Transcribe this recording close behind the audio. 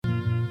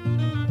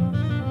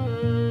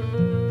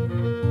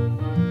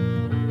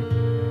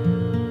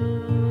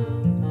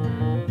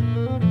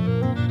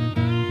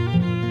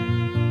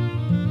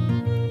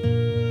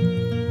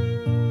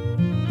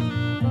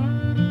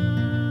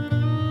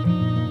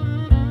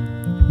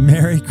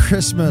Merry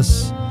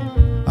Christmas.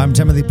 I'm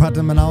Timothy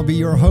Putnam, and I'll be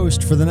your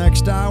host for the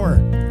next hour.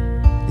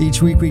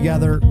 Each week we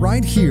gather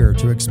right here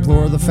to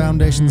explore the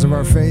foundations of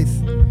our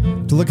faith,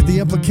 to look at the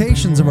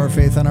implications of our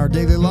faith on our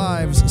daily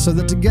lives, so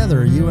that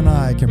together you and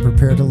I can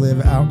prepare to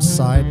live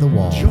outside the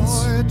walls.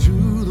 Joy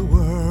to the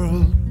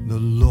world, the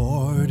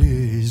Lord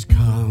is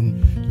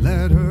come.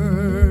 Let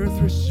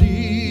earth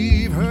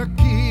receive her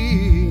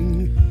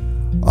King.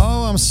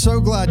 Oh, I'm so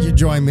glad you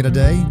joined me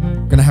today.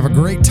 We're going to have a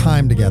great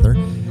time together.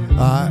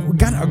 We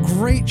got a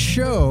great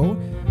show,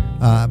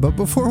 but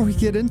before we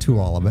get into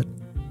all of it,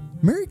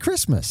 Merry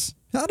Christmas.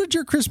 How did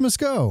your Christmas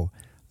go?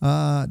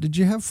 Did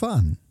you have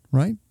fun,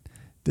 right?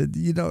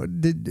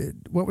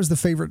 What was the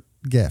favorite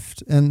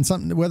gift? And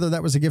something, whether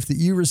that was a gift that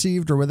you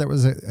received or whether that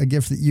was a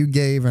gift that you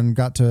gave and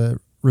got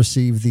to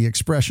receive the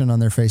expression on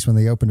their face when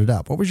they opened it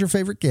up. What was your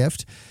favorite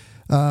gift?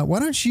 Why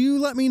don't you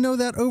let me know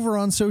that over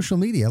on social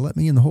media? Let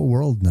me and the whole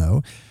world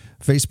know.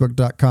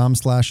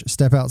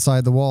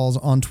 Facebook.com/StepOutsideTheWalls.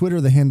 On Twitter,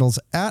 the handle's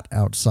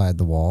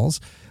 @OutsideTheWalls.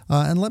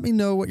 And let me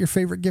know what your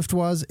favorite gift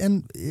was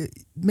and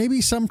maybe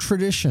some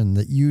tradition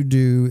that you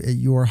do at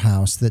your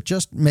house that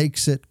just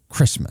makes it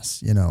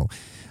Christmas. You know,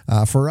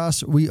 for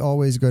us, we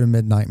always go to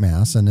midnight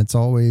mass, and it's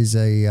always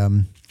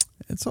an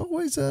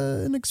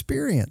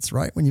experience,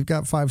 right? When you've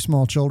got 5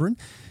 small children,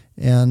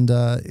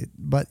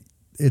 but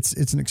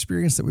it's an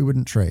experience that we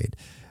wouldn't trade.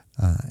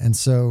 And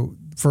so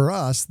for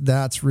us,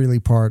 that's really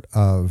part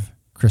of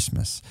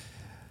Christmas.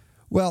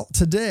 Well,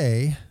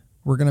 today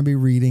we're going to be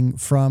reading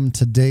from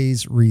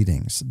today's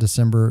readings,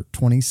 December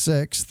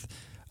 26th,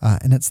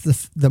 and it's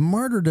the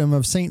martyrdom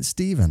of St.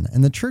 Stephen.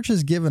 And the church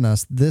has given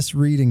us this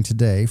reading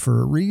today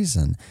for a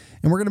reason,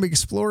 and we're going to be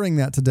exploring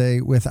that today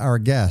with our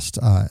guest.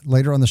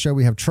 Later on the show,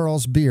 we have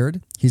Charles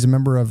Beard. He's a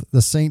member of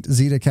the St.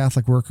 Zita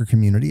Catholic Worker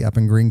Community up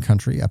in Green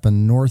Country, up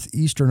in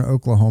northeastern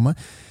Oklahoma.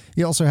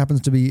 He also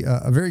happens to be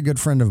a very good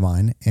friend of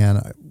mine,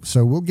 and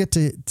so we'll get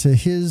to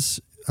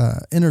his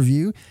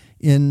interview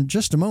in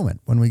just a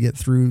moment when we get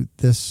through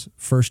this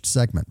first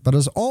segment. But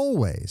as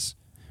always,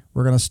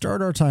 we're going to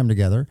start our time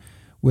together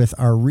with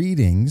our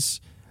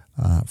readings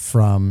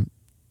from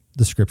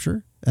the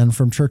Scripture and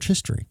from church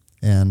history,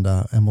 and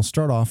we'll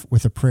start off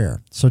with a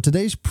prayer. So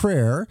today's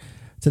prayer,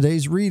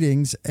 today's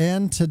readings,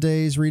 and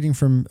today's reading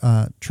from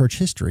church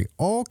history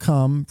all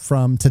come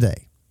from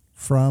today,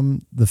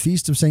 from the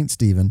Feast of St.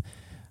 Stephen,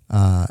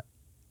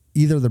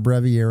 either the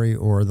breviary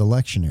or the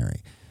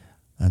lectionary.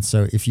 And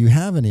so if you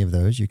have any of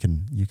those, you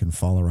can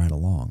follow right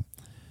along.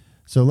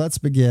 So let's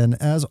begin,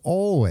 as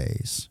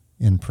always,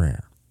 in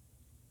prayer.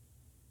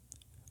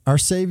 Our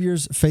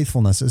Savior's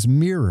faithfulness is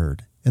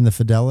mirrored in the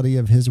fidelity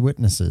of his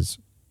witnesses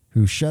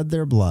who shed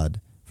their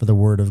blood for the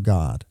word of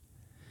God.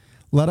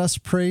 Let us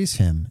praise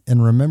him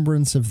in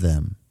remembrance of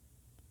them.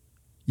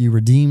 You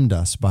redeemed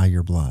us by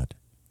your blood.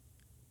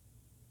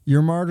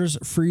 Your martyrs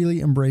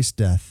freely embraced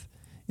death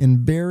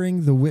in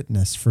bearing the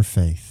witness for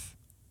faith.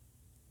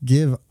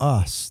 Give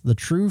us the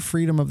true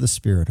freedom of the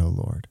Spirit, O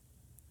Lord.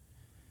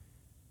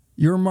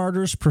 Your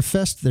martyrs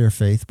professed their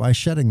faith by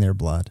shedding their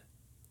blood.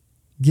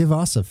 Give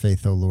us a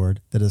faith, O Lord,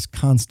 that is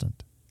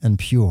constant and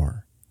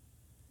pure.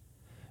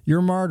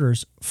 Your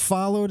martyrs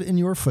followed in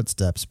your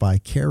footsteps by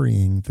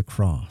carrying the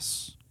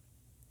cross.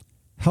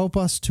 Help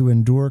us to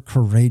endure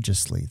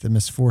courageously the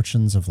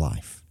misfortunes of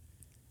life.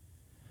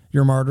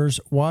 Your martyrs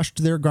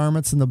washed their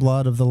garments in the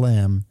blood of the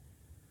Lamb.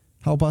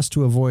 Help us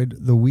to avoid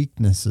the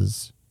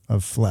weaknesses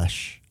of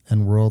flesh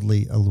and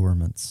worldly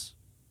allurements.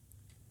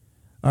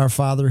 Our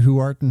Father, who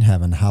art in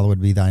heaven, hallowed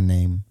be thy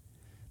name.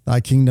 Thy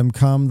kingdom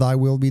come, thy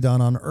will be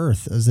done on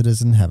earth as it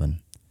is in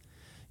heaven.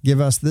 Give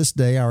us this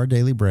day our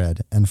daily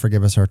bread, and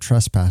forgive us our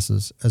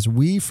trespasses, as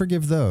we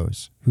forgive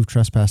those who've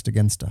trespassed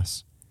against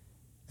us.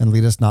 And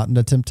lead us not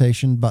into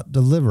temptation, but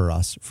deliver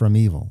us from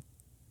evil.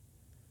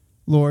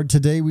 Lord,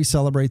 today we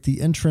celebrate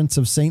the entrance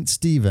of St.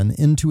 Stephen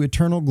into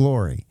eternal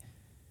glory.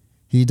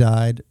 He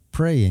died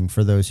praying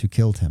for those who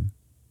killed him.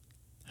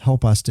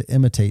 Help us to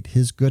imitate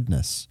his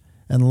goodness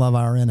and love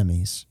our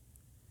enemies.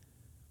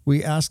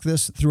 We ask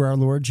this through our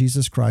Lord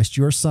Jesus Christ,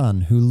 your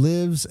Son, who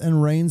lives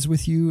and reigns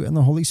with you in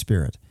the Holy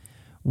Spirit,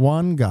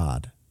 one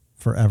God,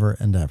 forever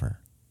and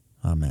ever.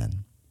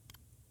 Amen.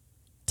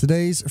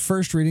 Today's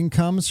first reading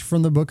comes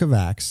from the book of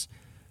Acts,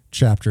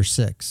 chapter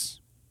 6.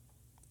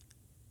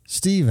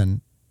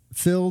 Stephen,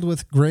 filled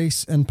with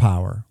grace and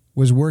power,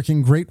 was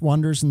working great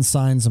wonders and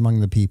signs among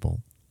the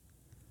people.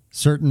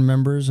 Certain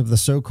members of the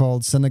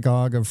so-called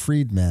synagogue of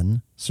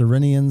freedmen,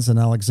 Cyrenians and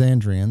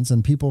Alexandrians,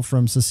 and people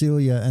from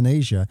Cilicia and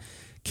Asia,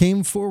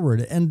 came forward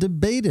and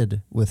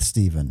debated with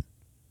Stephen,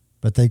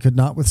 but they could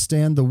not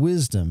withstand the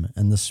wisdom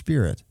and the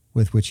spirit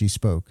with which he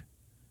spoke.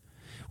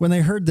 When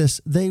they heard this,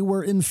 they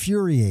were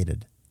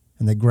infuriated,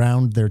 and they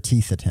ground their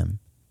teeth at him.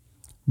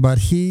 But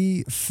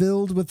he,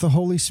 filled with the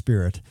Holy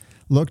Spirit,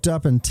 looked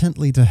up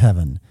intently to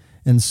heaven,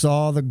 and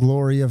saw the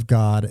glory of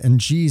God and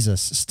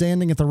Jesus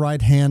standing at the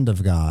right hand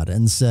of God,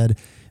 and said,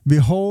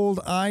 Behold,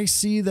 I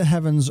see the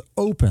heavens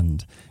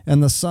opened,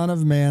 and the Son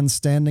of Man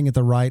standing at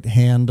the right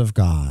hand of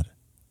God.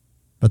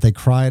 But they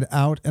cried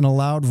out in a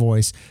loud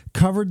voice,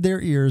 covered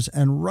their ears,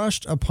 and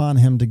rushed upon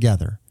him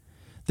together.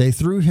 They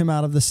threw him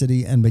out of the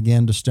city and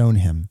began to stone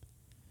him.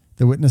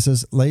 The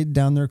witnesses laid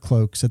down their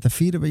cloaks at the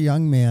feet of a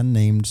young man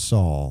named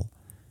Saul.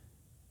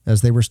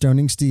 As they were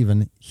stoning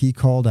Stephen, he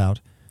called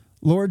out,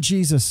 "Lord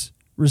Jesus,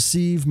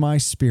 receive my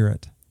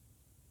spirit."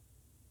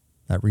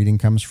 That reading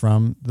comes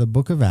from the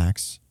book of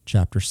Acts,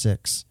 chapter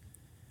 6.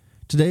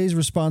 Today's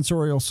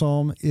responsorial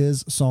psalm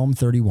is Psalm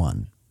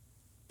 31.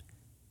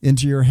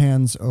 Into your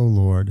hands, O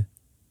Lord,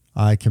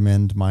 I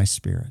commend my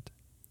spirit.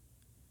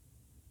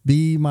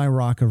 Be my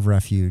rock of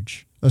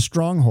refuge, a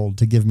stronghold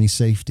to give me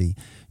safety.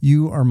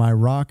 You are my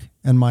rock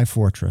and my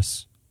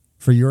fortress.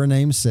 For your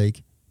name's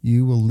sake,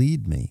 you will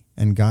lead me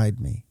and guide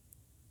me.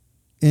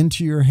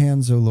 Into your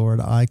hands, O Lord,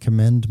 I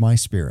commend my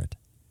spirit.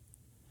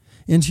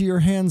 Into your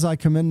hands I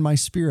commend my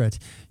spirit.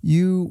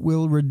 You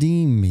will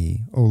redeem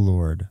me, O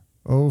Lord,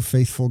 O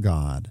faithful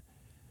God.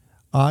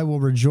 I will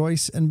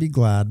rejoice and be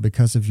glad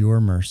because of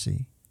your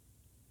mercy.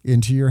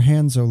 Into your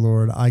hands, O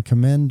Lord, I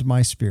commend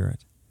my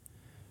spirit.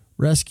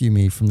 Rescue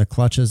me from the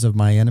clutches of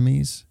my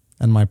enemies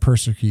and my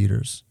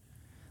persecutors.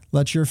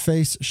 Let your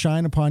face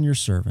shine upon your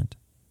servant.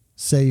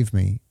 Save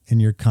me in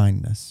your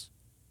kindness.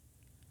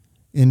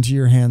 Into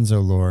your hands,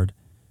 O Lord,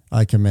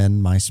 I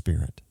commend my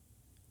spirit.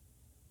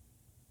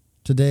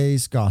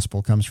 Today's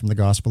gospel comes from the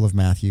Gospel of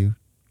Matthew,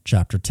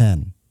 chapter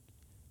 10.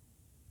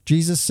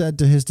 Jesus said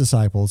to his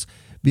disciples,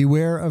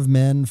 "Beware of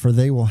men, for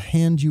they will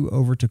hand you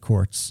over to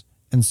courts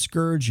and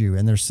scourge you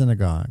in their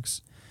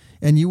synagogues,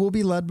 and you will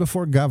be led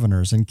before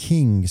governors and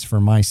kings for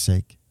my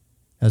sake,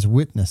 as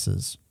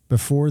witnesses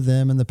before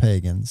them and the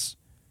pagans.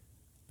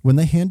 When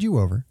they hand you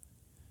over,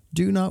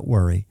 do not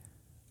worry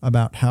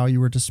about how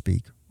you are to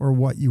speak or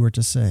what you are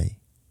to say.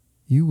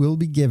 You will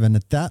be given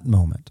at that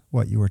moment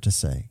what you are to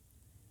say.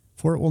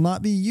 For it will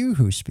not be you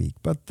who speak,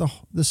 but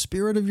the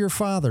Spirit of your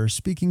Father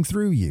speaking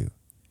through you.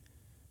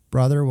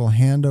 Brother will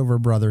hand over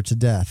brother to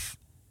death,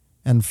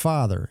 and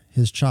father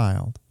his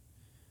child.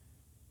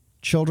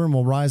 Children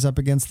will rise up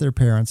against their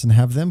parents and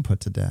have them put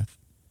to death.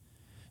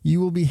 You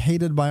will be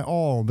hated by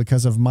all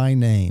because of my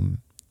name,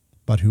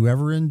 but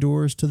whoever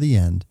endures to the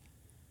end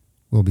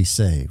will be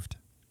saved."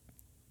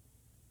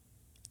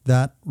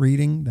 That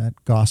reading,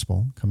 that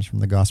gospel, comes from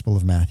the Gospel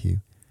of Matthew,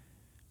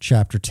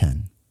 chapter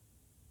 10.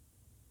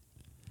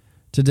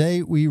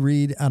 Today we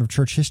read out of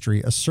church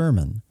history a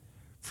sermon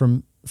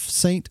from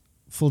Saint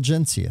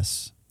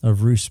Fulgentius of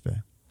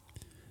Ruspe.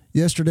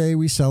 Yesterday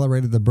we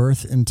celebrated the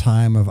birth and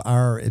time of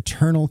our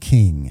eternal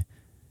King.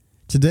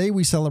 Today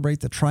we celebrate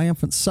the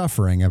triumphant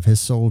suffering of his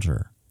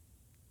soldier.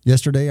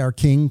 Yesterday our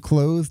King,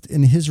 clothed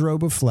in his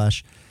robe of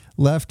flesh,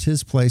 left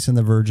his place in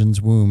the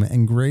Virgin's womb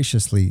and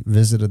graciously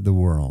visited the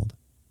world.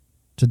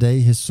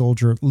 Today his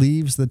soldier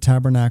leaves the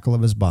tabernacle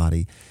of his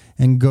body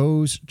and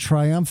goes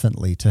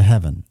triumphantly to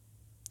heaven.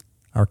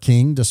 Our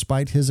King,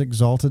 despite his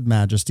exalted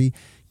majesty,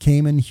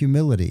 came in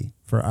humility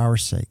for our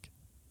sake.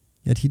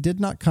 Yet he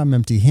did not come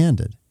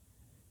empty-handed.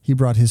 He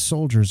brought his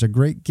soldiers a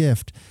great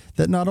gift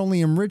that not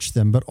only enriched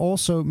them, but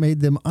also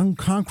made them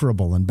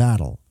unconquerable in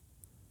battle.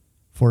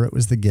 For it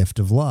was the gift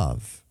of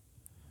love,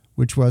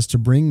 which was to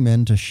bring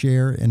men to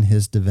share in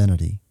his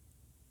divinity.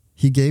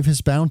 He gave his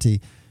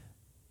bounty,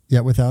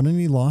 yet without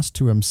any loss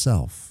to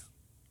himself.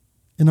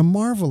 In a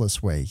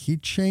marvelous way, he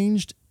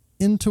changed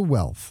into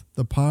wealth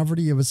the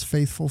poverty of his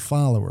faithful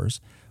followers,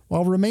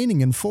 while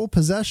remaining in full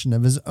possession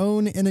of his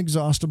own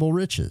inexhaustible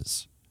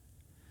riches.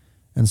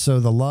 And so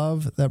the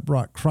love that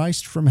brought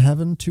Christ from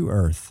heaven to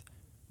earth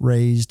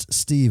raised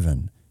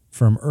Stephen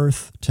from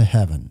earth to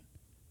heaven.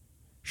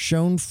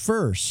 Shone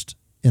first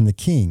in the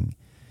King,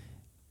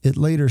 it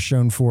later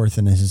shone forth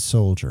in his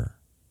soldier.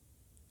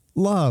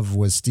 Love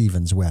was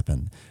Stephen's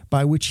weapon,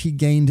 by which he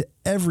gained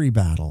every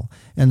battle,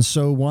 and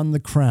so won the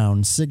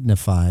crown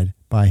signified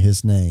by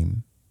his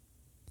name.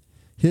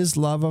 His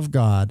love of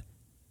God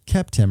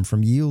kept him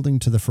from yielding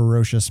to the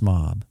ferocious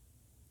mob.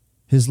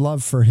 His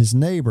love for his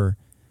neighbor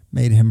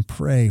made him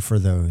pray for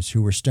those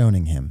who were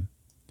stoning him.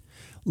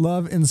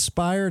 Love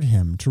inspired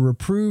him to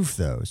reprove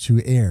those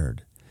who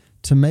erred,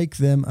 to make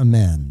them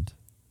amend.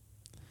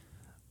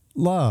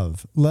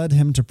 Love led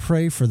him to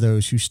pray for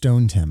those who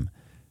stoned him,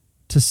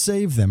 to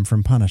save them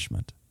from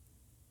punishment.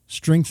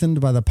 Strengthened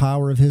by the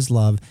power of his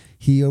love,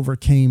 he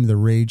overcame the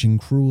raging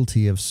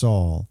cruelty of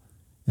Saul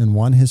and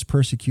won his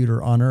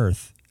persecutor on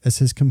earth as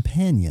his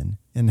companion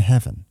in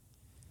heaven.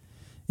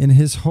 In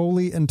his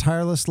holy and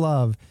tireless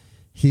love,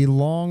 he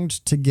longed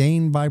to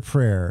gain by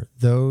prayer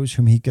those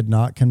whom he could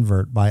not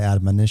convert by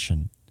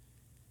admonition.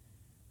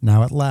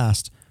 Now at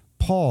last,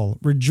 Paul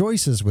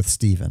rejoices with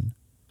Stephen.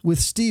 With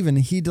Stephen,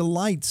 he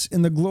delights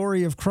in the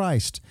glory of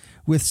Christ.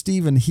 With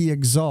Stephen, he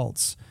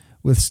exalts.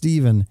 With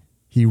Stephen,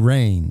 he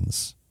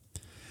reigns.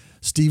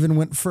 Stephen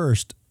went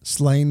first,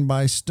 slain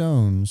by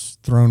stones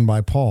thrown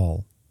by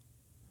Paul.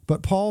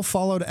 But Paul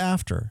followed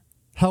after,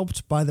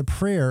 helped by the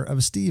prayer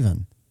of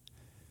Stephen.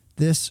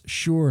 This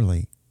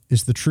surely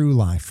is the true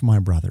life, my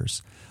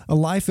brothers, a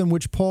life in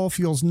which Paul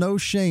feels no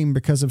shame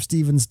because of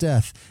Stephen's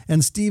death,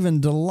 and Stephen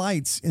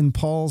delights in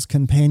Paul's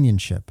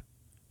companionship.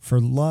 for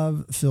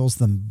love fills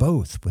them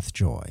both with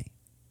joy.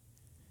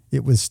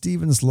 It was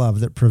Stephen's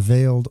love that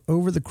prevailed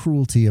over the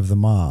cruelty of the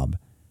mob,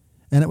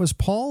 and it was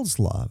Paul's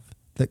love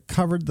that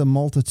covered the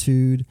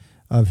multitude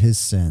of his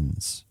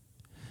sins.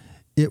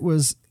 It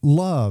was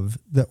love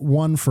that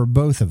won for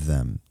both of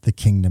them the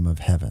kingdom of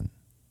heaven.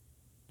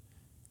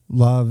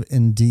 Love,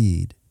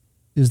 indeed,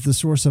 is the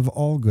source of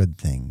all good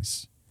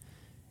things.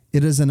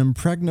 It is an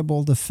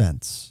impregnable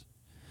defense,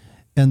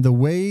 and the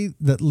way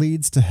that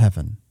leads to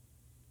heaven.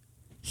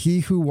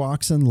 He who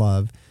walks in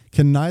love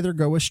can neither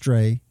go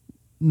astray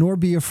nor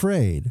be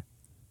afraid.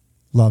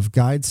 Love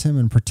guides him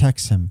and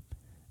protects him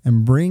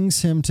and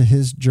brings him to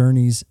his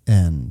journey's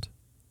end.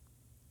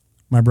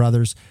 My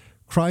brothers,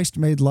 Christ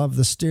made love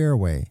the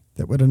stairway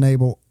that would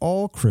enable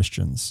all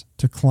Christians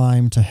to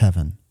climb to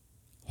heaven.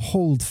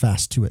 Hold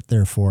fast to it,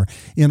 therefore,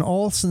 in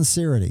all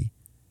sincerity.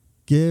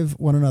 Give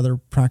one another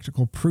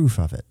practical proof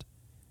of it,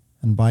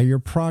 and by your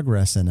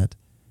progress in it,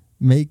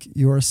 make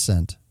your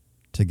ascent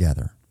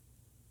together.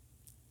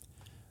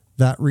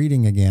 That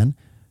reading again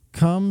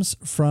comes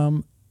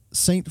from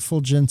St.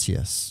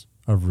 Fulgentius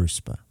of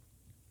Ruspa.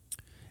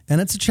 And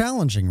it's a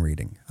challenging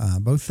reading,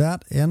 both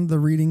that and the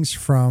readings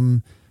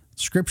from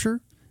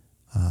Scripture.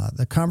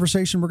 The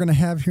conversation we're going to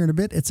have here in a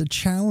bit, it's a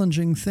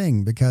challenging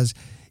thing because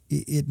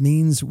it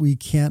means we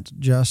can't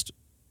just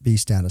be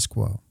status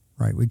quo,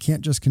 right? We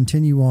can't just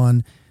continue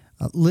on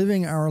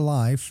living our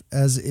life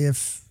as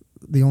if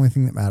the only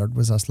thing that mattered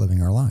was us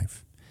living our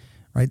life,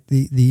 right?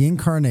 The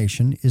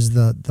Incarnation is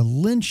the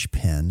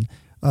linchpin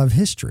of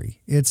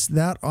history. It's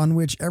that on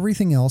which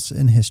everything else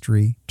in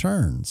history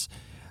turns.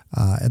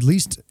 At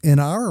least in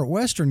our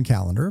Western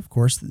calendar, of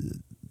course,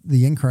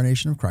 the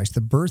Incarnation of Christ,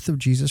 the birth of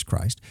Jesus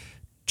Christ,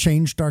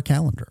 changed our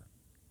calendar.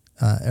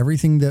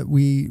 Everything that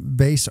we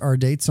base our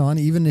dates on,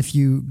 even if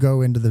you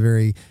go into the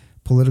very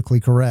politically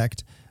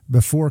correct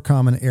before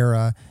Common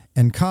Era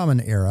and Common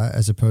Era,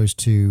 as opposed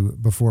to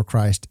before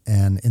Christ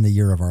and in the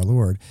year of our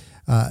Lord,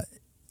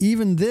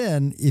 even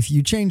then, if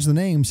you change the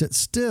names, it's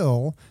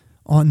still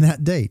on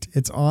that date.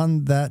 It's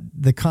on that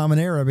the Common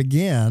Era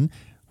began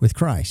with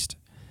Christ.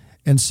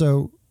 And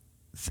so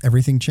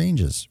everything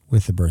changes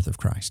with the birth of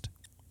Christ.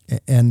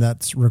 And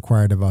that's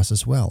required of us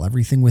as well.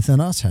 Everything within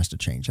us has to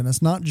change. And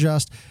it's not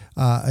just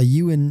a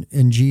you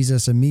and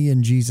Jesus, a me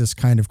and Jesus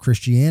kind of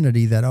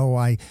Christianity that,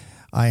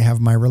 I have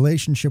my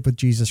relationship with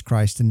Jesus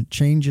Christ and it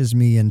changes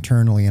me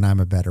internally and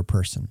I'm a better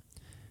person.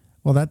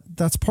 Well,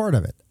 that's part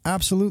of it.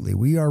 Absolutely.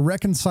 We are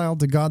reconciled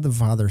to God the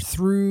Father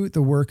through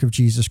the work of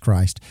Jesus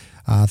Christ,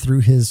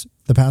 through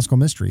the Paschal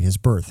mystery, his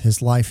birth,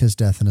 his life, his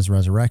death, and his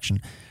resurrection.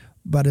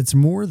 But it's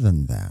more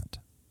than that.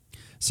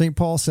 St.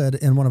 Paul said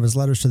in one of his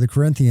letters to the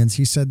Corinthians,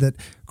 he said that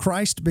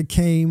Christ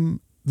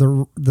became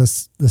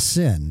the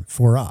sin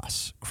for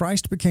us.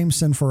 Christ became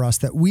sin for us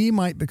that we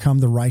might become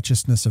the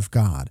righteousness of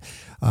God.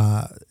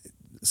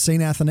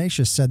 St.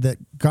 Athanasius said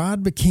that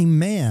God became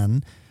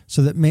man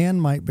so that man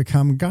might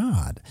become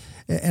God.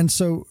 And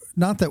so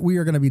not that we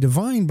are going to be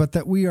divine, but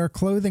that we are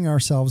clothing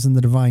ourselves in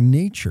the divine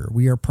nature.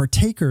 We are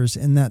partakers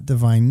in that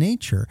divine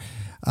nature.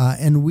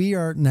 And we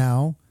are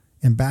now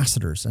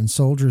ambassadors and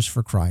soldiers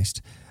for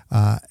Christ.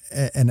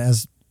 And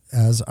as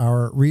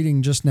our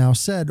reading just now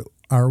said,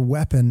 our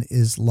weapon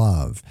is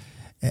love.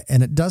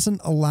 And it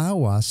doesn't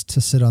allow us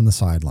to sit on the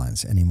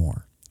sidelines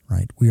anymore,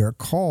 right? We are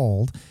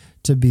called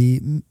to be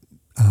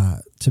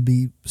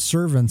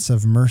servants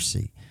of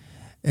mercy.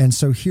 And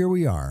so here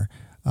we are.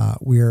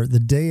 We are the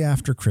day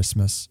after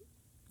Christmas.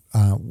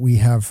 We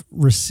have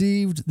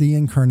received the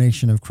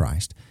Incarnation of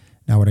Christ.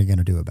 Now what are you going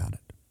to do about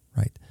it,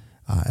 right?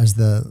 As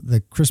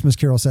the Christmas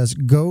carol says,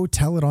 go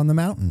tell it on the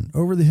mountain,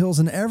 over the hills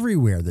and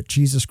everywhere that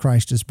Jesus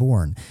Christ is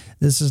born.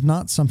 This is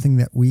not something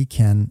that we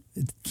can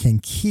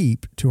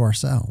keep to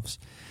ourselves.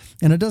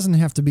 And it doesn't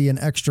have to be an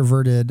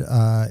extroverted,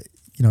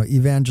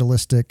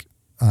 evangelistic,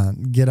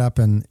 get up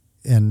and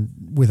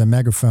with a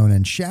megaphone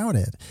and shout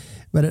it.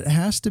 But it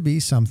has to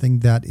be something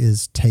that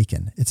is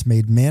taken. It's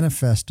made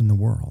manifest in the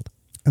world.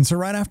 And so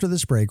right after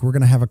this break, we're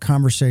going to have a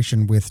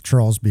conversation with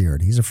Charles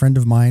Beard. He's a friend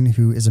of mine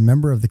who is a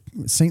member of the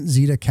St.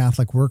 Zita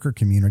Catholic Worker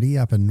Community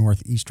up in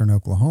northeastern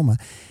Oklahoma.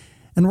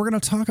 And we're going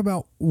to talk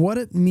about what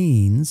it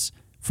means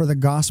for the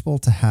gospel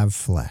to have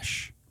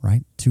flesh,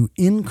 right? To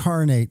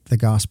incarnate the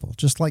gospel.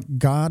 Just like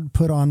God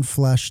put on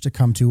flesh to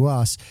come to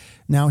us,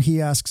 now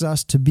he asks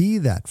us to be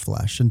that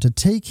flesh and to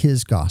take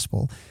his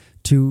gospel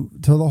to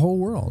the whole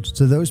world,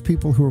 to those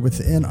people who are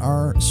within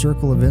our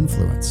circle of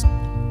influence.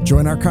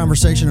 Join our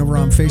conversation over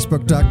on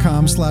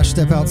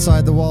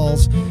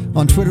Facebook.com/StepOutsideTheWalls.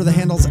 On Twitter, the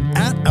handle's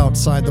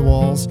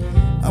 @OutsideTheWalls.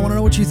 I want to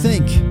know what you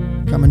think.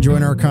 Come and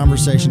join our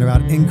conversation about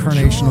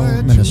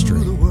incarnational ministry.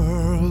 To the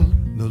world,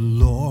 the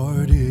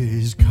Lord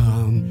is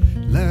come.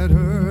 Let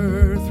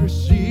earth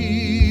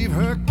receive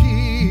her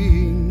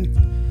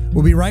King.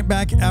 We'll be right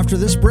back after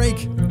this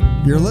break.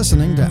 You're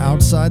listening to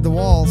Outside the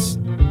Walls.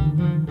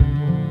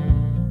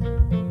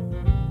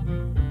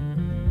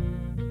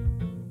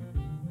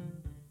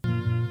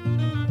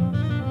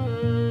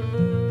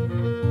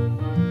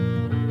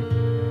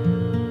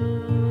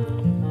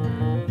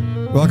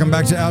 Welcome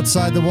back to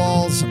Outside the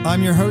Walls.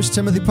 I'm your host,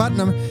 Timothy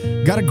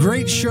Putnam. Got a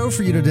great show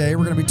for you today.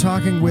 We're going to be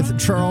talking with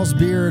Charles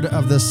Beard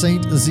of the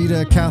St.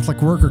 Zita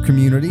Catholic Worker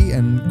Community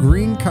in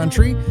Green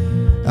Country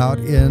out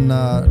in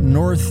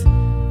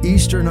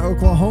northeastern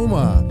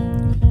Oklahoma.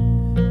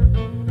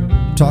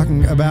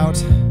 Talking about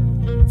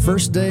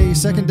first day,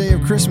 second day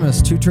of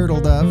Christmas, two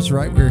turtle doves,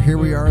 right? Here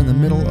we are in the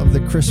middle of the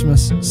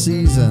Christmas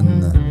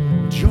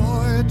season.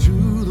 Joy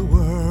to the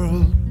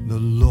world, the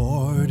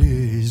Lord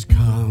is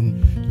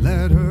come.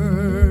 Let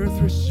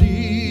earth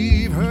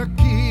receive her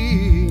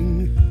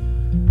King.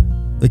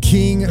 The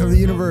King of the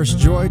universe,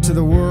 joy to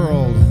the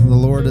world, the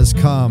Lord has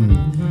come.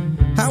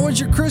 How was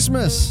your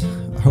Christmas?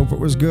 I hope it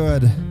was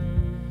good.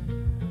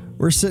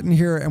 We're sitting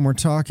here and we're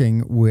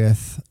talking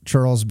with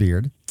Charles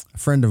Beard, a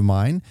friend of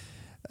mine,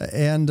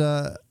 and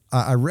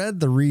I read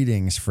the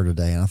readings for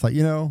today, and I thought,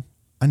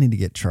 I need to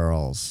get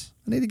Charles.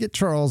 I need to get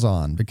Charles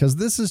on because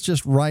this is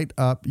just right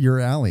up your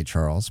alley,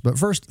 Charles. But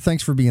first,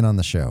 thanks for being on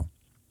the show.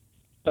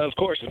 Of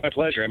course, it's my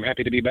pleasure. I'm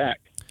happy to be back.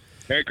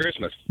 Merry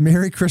Christmas.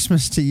 Merry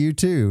Christmas to you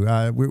too.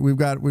 We've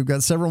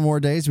got several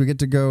more days. We get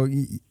to go,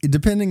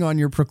 depending on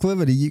your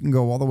proclivity, you can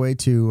go all the way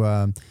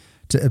to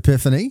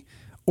Epiphany,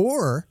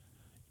 or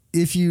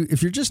if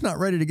you're just not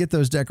ready to get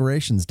those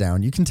decorations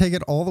down, you can take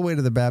it all the way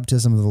to the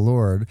Baptism of the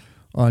Lord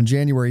on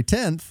January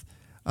 10th,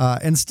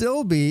 and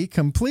still be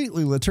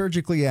completely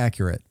liturgically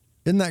accurate.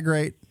 Isn't that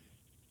great?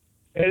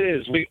 It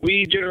is.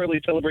 We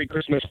generally celebrate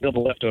Christmas until the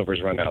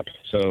leftovers run out.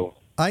 So.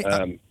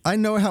 I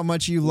know how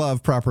much you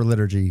love proper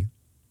liturgy.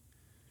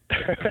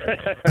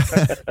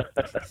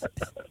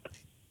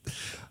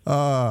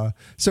 So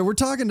we're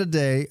talking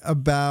today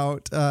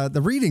about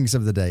the readings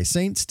of the day,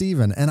 St.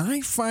 Stephen. And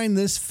I find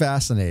this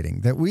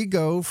fascinating that we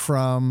go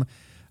from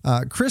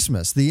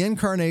Christmas, the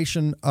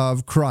incarnation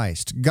of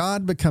Christ,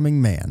 God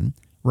becoming man,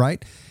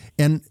 right?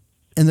 And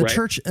the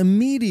church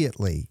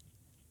immediately,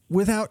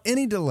 without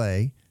any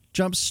delay,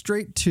 jumps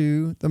straight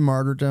to the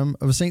martyrdom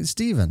of St.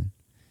 Stephen.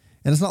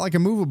 And it's not like a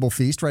movable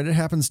feast, right? It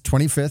happens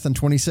 25th and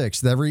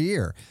 26th every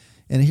year.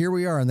 And here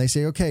we are, and they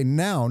say, okay,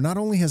 now not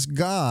only has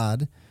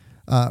God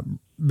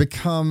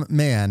become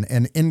man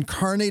and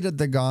incarnated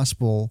the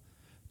gospel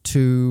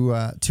to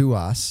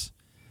us,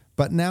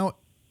 but now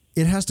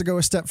it has to go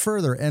a step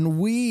further. And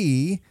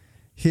we,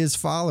 his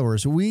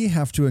followers, we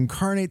have to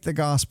incarnate the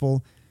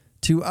gospel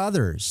to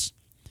others.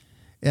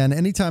 And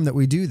anytime that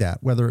we do that,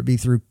 whether it be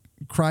through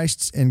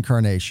Christ's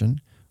incarnation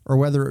or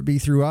whether it be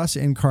through us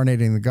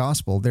incarnating the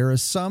gospel, there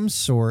is some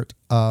sort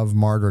of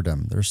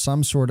martyrdom. There's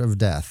some sort of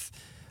death,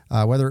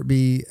 whether it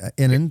be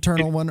an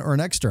internal one or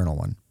an external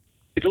one.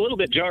 It's a little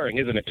bit jarring,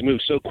 isn't it, to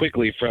move so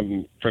quickly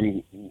from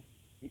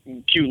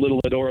cute little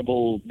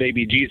adorable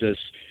baby Jesus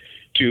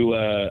to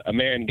a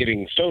man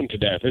getting stoned to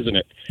death, isn't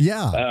it?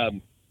 Yeah.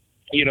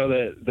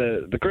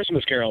 The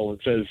Christmas Carol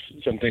says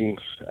something,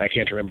 I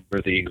can't remember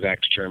the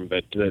exact term,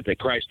 but that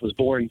Christ was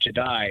born to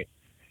die.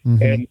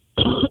 Mm-hmm.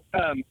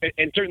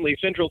 And certainly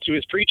central to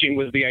his preaching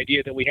was the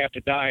idea that we have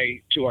to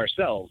die to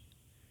ourselves.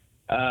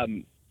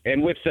 And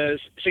with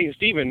St.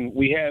 Stephen,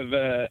 we have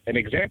an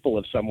example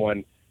of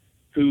someone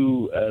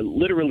who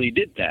literally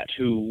did that,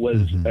 who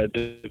was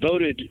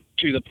devoted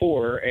to the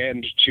poor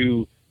and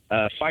to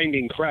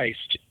finding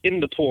Christ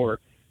in the poor,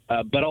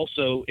 but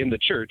also in the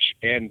church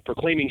and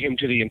proclaiming him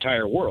to the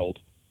entire world,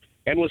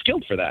 and was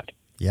killed for that.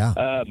 Yeah.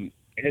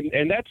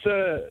 And that's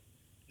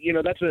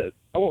that's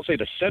I won't say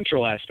the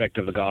central aspect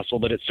of the gospel,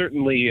 but it's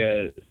certainly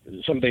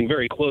something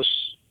very close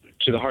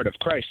to the heart of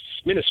Christ's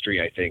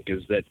ministry, I think,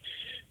 is that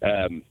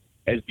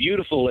as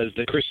beautiful as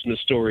the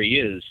Christmas story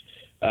is,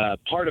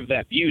 part of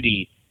that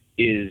beauty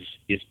is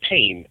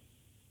pain,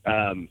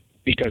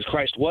 because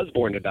Christ was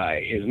born to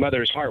die. His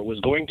mother's heart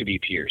was going to be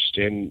pierced,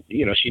 and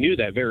she knew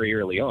that very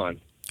early on.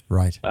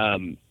 Right.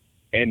 And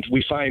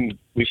we find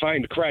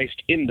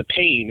Christ in the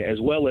pain as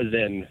well as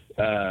in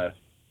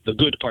the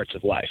good parts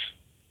of life.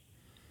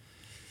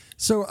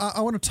 So I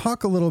want to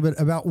talk a little bit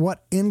about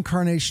what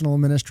incarnational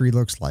ministry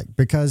looks like,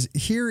 because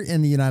here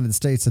in the United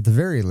States, at the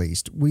very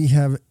least, we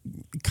have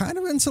kind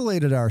of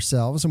insulated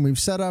ourselves and we've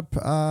set up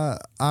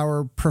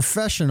our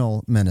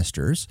professional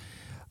ministers.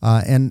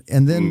 And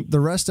then the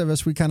rest of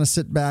us, we kind of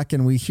sit back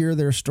and we hear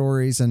their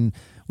stories and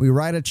we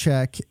write a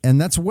check, and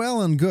that's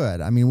well and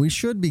good. I mean, we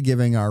should be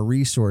giving our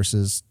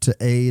resources to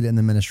aid in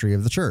the ministry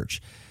of the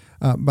church.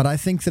 But I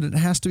think that it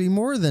has to be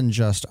more than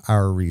just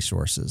our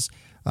resources.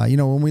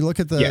 When we look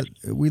at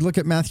we look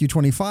at Matthew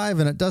 25,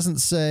 and it doesn't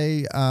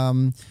say,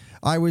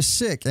 I was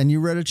sick and you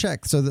wrote a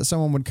check so that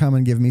someone would come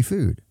and give me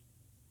food,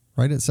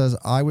 right? It says,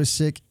 I was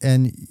sick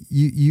and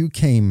you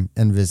came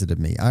and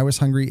visited me. I was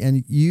hungry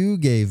and you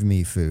gave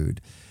me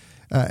food.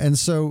 And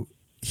so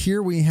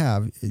here we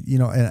have,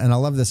 and I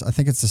love this. I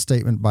think it's a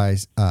statement by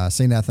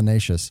St.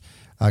 Athanasius.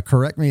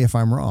 Correct me if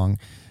I'm wrong,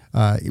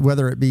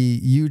 whether it be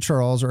you,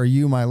 Charles, or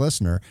you, my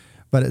listener,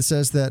 but it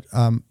says that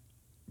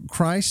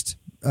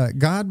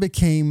God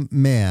became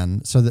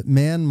man so that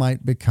man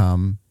might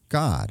become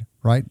God,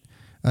 right?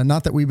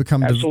 Not that we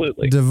become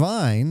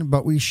divine,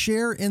 but we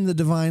share in the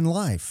divine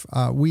life.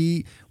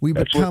 We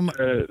That's become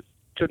what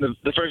in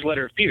the first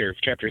letter of Peter,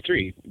 chapter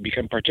 3,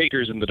 become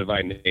partakers in the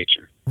divine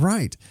nature.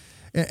 Right.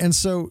 And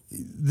so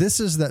this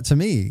is that to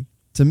me,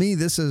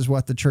 this is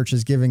what the church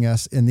is giving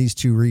us in these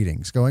two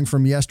readings, going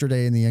from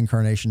yesterday in the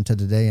Incarnation to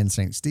today in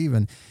St.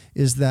 Stephen,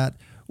 is that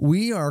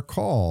we are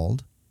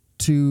called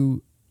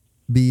to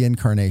be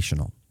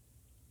incarnational.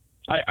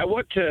 I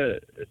want to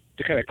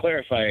kind of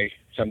clarify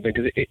something,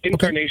 because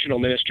incarnational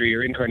ministry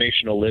or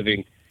incarnational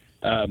living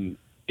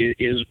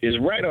is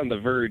right on the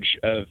verge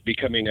of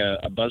becoming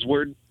a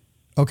buzzword.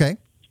 Okay.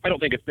 I don't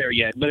think it's there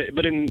yet,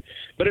 but in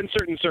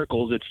certain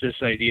circles, it's this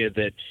idea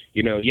that,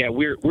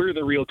 we're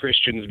the real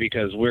Christians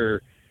because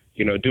we're,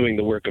 doing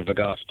the work of the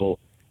gospel.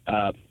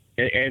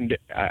 And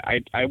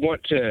I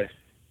want to,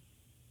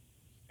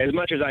 as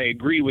much as I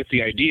agree with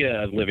the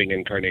idea of living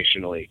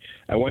incarnationally,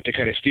 I want to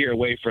kind of steer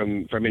away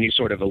from any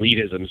sort of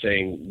elitism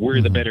saying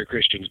we're the better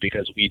Christians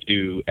because we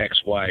do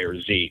X, Y, or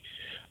Z.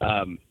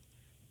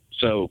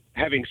 So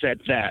having said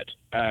that,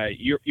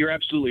 you're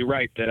absolutely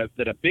right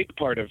that a big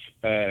part of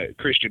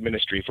Christian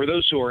ministry, for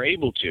those who are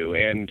able to,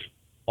 and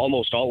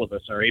almost all of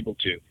us are able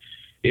to,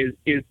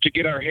 is to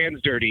get our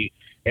hands dirty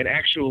and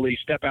actually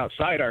step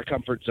outside our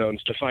comfort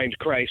zones to find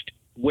Christ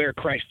where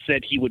Christ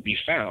said he would be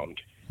found,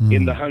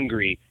 in the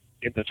hungry,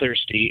 in the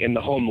thirsty, in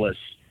the homeless,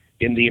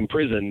 in the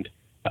imprisoned,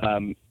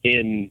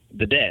 in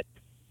the dead.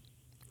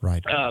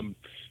 Right.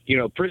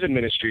 Prison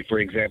ministry, for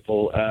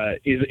example,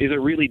 is a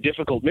really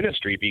difficult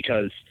ministry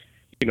because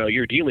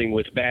you're dealing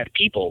with bad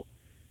people,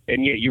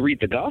 and yet you read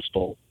the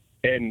gospel,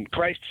 and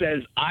Christ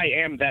says, "I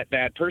am that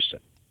bad person."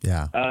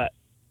 Yeah.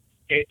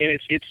 And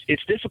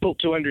it's difficult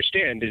to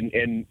understand,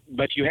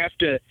 but you have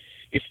to,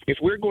 if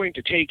we're going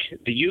to take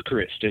the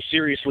Eucharist as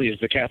seriously as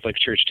the Catholic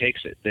Church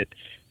takes it, that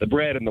the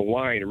bread and the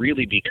wine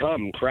really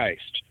become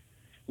Christ.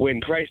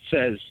 When Christ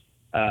says,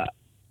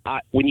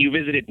 "When you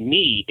visited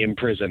me in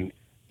prison,"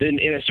 then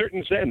in a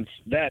certain sense,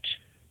 that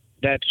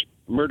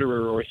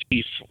murderer or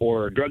thief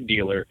or drug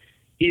dealer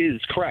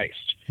is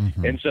Christ.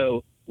 Mm-hmm. And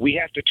so we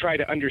have to try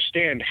to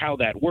understand how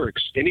that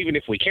works. And even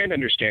if we can't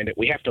understand it,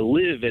 we have to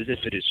live as if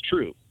it is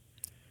true.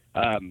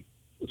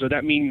 So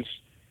that means,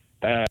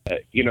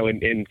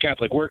 in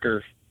Catholic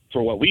Worker,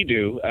 for what we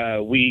do,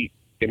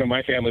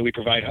 my family, we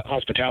provide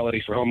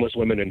hospitality for homeless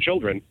women and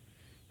children.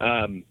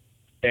 And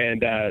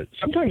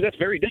sometimes that's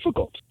very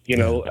difficult.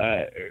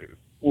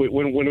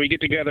 When we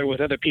get together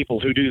with other people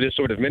who do this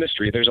sort of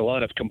ministry, there's a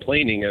lot of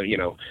complaining of,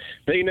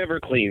 they never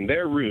clean,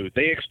 they're rude,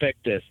 they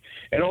expect this,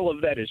 and all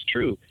of that is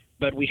true.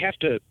 But we have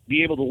to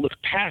be able to look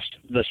past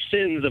the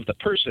sins of the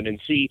person and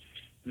see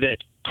that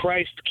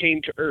Christ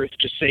came to earth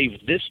to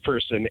save this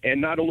person, and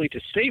not only to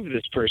save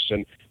this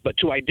person, but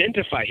to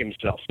identify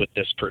himself with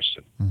this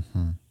person.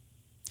 Mm-hmm.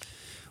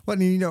 Well,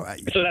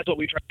 so that's what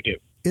we try to do.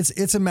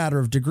 It's a matter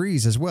of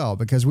degrees as well,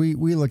 because we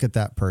look at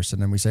that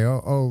person and we say,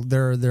 oh,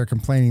 they're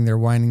complaining, they're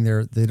whining,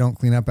 they don't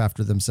clean up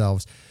after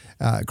themselves.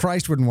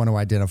 Christ wouldn't want to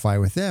identify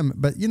with them,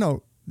 but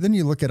then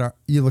you look at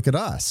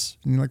us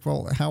and you're like,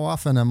 well, how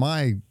often am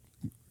I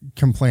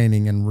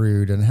complaining and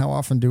rude, and how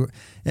often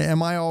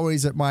am I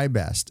always at my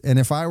best? And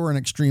if I were in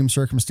extreme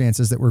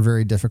circumstances that were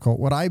very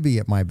difficult, would I be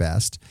at my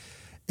best?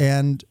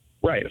 And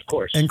right, of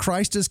course. And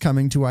Christ is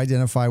coming to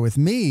identify with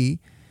me,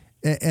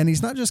 and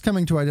he's not just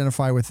coming to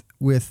identify with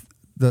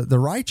the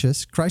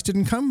righteous. Christ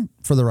didn't come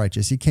for the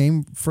righteous. He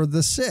came for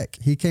the sick.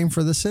 He came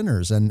for the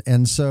sinners.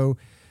 And so,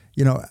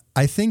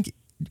 I think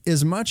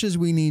as much as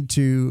we need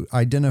to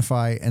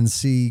identify and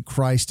see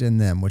Christ in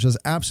them, which is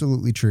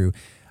absolutely true,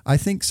 I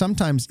think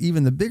sometimes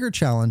even the bigger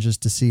challenge is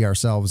to see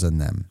ourselves in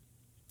them,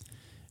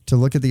 to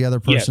look at the other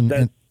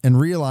person and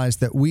realize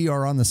that we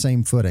are on the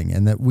same footing,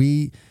 and that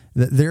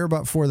there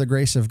but for the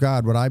grace of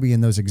God would I be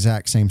in those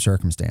exact same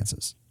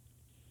circumstances.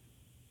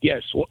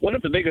 Yes, one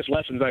of the biggest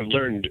lessons I've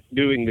learned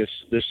doing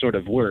this sort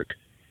of work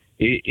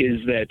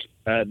is that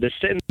the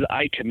sins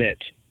I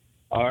commit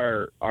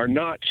are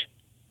not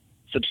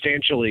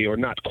substantially or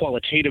not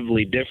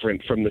qualitatively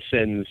different from the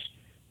sins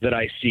that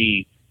I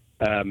see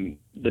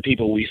the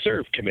people we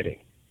serve committing.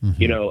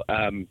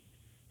 Mm-hmm.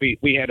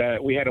 We had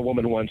a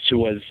woman once who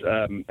was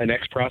an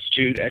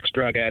ex-prostitute,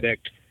 ex-drug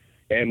addict,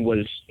 and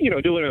was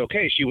doing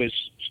okay. She was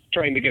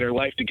trying to get her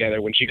life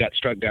together when she got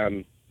struck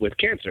down with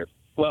cancer.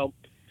 Well,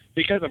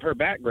 because of her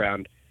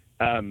background,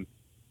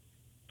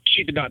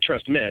 she did not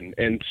trust men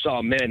and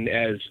saw men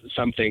as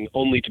something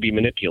only to be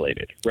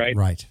manipulated, right?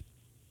 Right.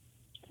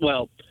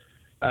 Well,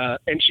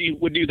 and she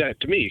would do that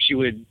to me. She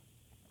would,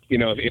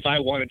 if I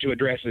wanted to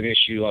address an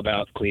issue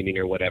about cleaning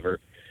or whatever,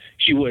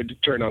 she would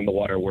turn on the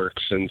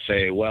waterworks and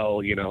say,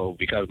 well,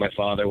 because my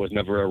father was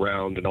never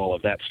around and all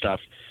of that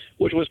stuff,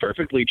 which was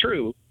perfectly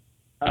true.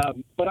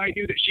 But I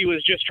knew that she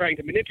was just trying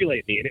to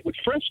manipulate me, and it would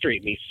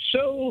frustrate me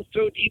so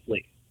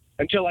deeply,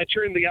 until I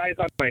turned the eyes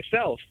on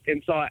myself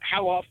and saw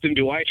how often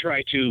do I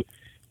try to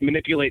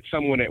manipulate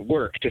someone at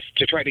work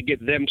to try to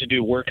get them to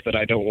do work that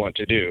I don't want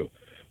to do,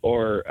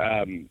 or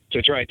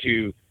to try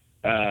to,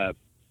 I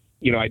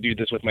do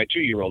this with my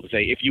 2-year-old to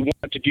say, if you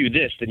want to do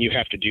this, then you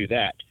have to do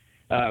that,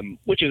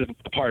 which is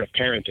a part of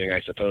parenting,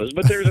 I suppose.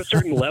 But there's a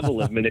certain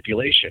level of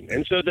manipulation.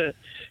 And so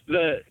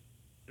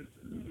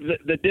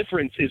the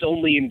difference is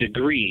only in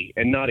degree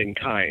and not in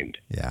kind.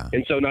 Yeah.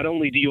 And so not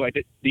only do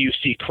you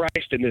see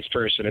Christ in this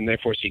person and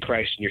therefore see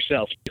Christ in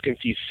yourself, you can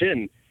see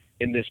sin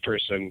in this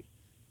person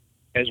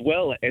as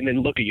well, and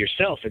then look at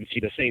yourself and see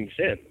the same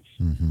sins.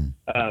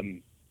 Mm-hmm.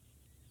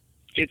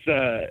 It's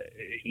a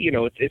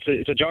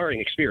jarring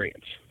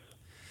experience.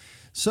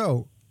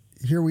 So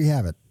here we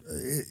have it.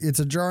 It's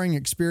a jarring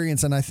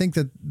experience, and I think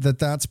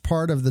that's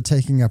part of the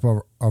taking up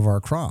of our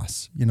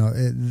cross.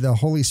 The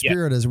Holy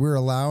Spirit, as we're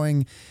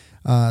allowing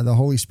the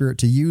Holy Spirit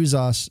to use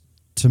us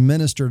to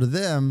minister to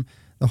them,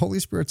 the Holy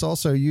Spirit's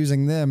also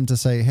using them to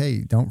say,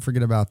 hey, don't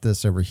forget about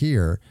this over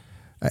here.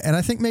 And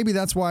I think maybe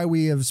that's why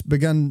we have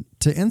begun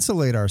to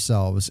insulate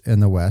ourselves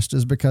in the West,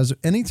 is because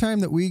anytime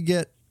that we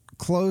get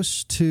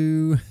close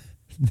to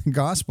the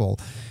gospel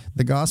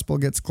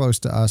gets close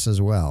to us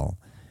as well.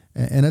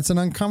 And it's an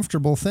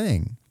uncomfortable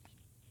thing.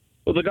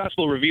 Well, the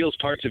gospel reveals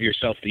parts of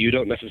yourself that you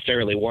don't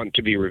necessarily want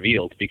to be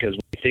revealed, because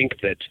we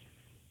think that,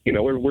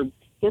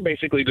 we're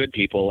basically good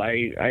people.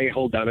 I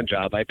hold down a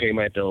job, I pay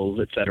my bills,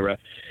 etc.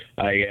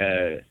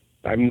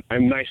 I'm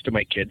nice to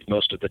my kids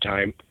most of the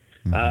time.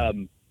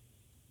 Mm-hmm.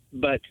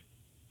 But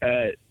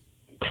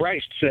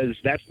Christ says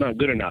that's not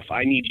good enough.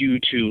 I need you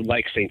to,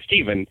 like St.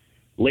 Stephen,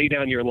 lay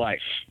down your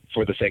life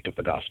for the sake of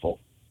the gospel.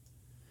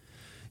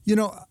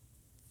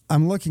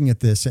 I'm looking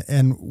at this,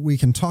 and we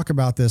can talk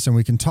about this, and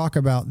we can talk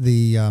about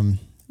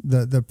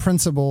the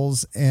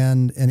principles,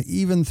 and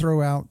even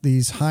throw out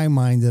these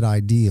high-minded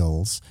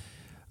ideals.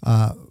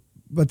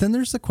 But then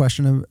there's the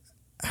question of,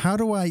 how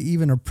do I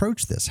even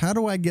approach this? How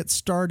do I get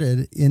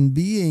started in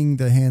being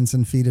the hands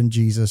and feet in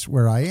Jesus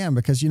where I am?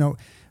 Because,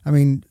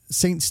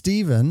 St.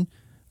 Stephen,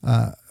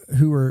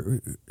 who we're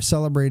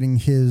celebrating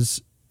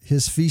his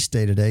feast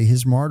day today,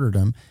 his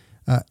martyrdom,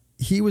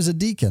 he was a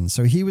deacon,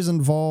 so he was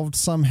involved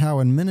somehow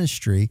in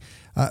ministry.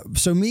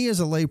 So me as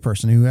a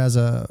layperson who has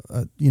a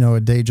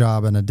day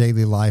job and a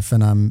daily life,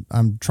 and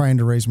I'm trying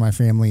to raise my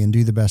family and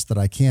do the best that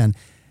I can,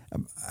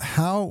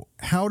 how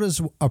does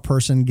a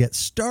person get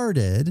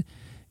started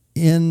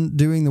in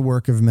doing the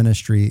work of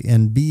ministry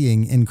and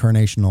being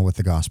incarnational with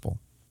the gospel?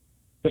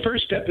 The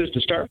first step is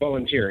to start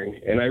volunteering,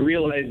 and I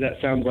realize that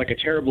sounds like a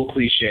terrible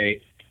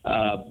cliche,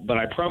 but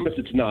I promise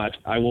it's not.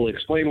 I will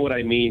explain what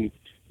I mean,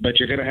 but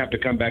you're going to have to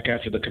come back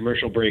after the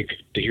commercial break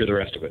to hear the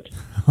rest of it.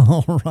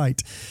 All right.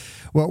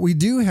 Well, we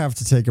do have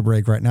to take a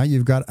break right now.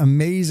 You've got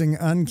amazing,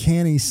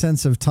 uncanny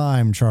sense of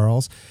time,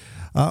 Charles.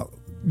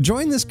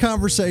 Join this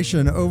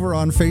conversation over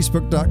on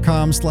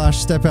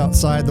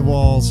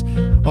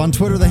Facebook.com/StepOutsideTheWalls. On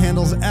Twitter, the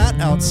handle's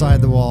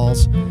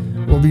 @OutsideTheWalls.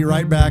 We'll be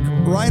right back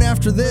right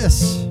after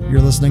this.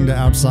 You're listening to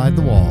Outside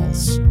the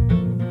Walls.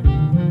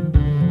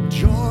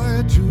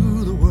 Joy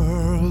to the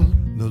world,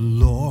 the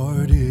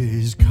Lord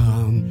is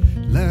come.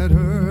 Let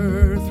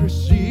earth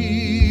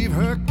receive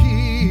her King.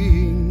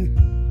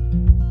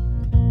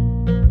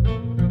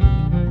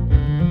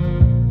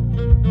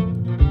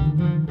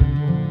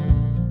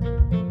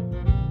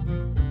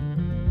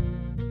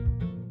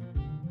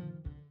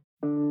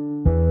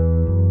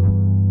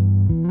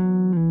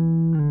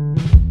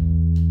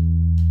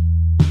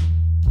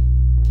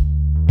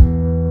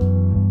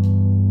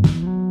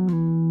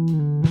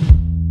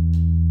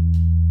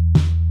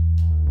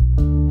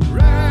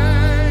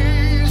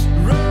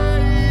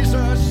 Raise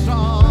a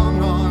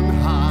song on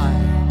high.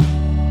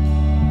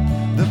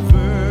 The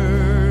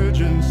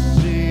Virgin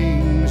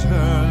sings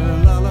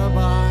her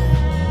lullaby.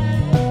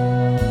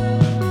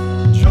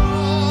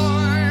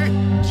 Joy,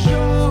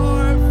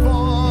 joy,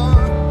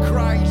 for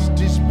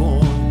Christ is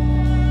born.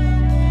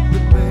 The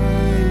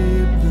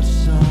babe, the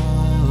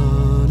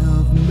Son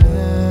of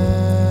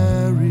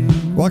Mary.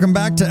 Welcome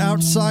back to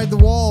Outside the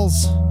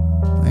Walls.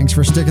 Thanks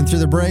for sticking through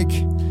the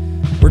break.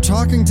 We're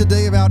talking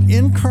today about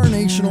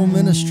incarnational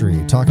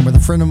ministry, talking with a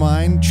friend of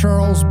mine,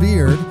 Charles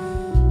Beard.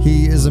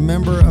 He is a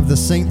member of the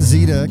St.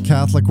 Zita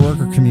Catholic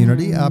Worker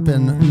Community up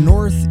in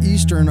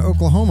northeastern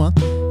Oklahoma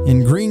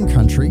in Green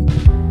Country,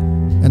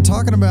 and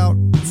talking about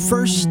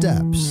first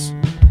steps.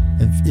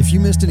 If you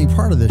missed any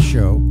part of this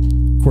show,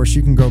 of course,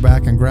 you can go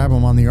back and grab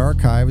them on the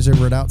archives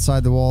over at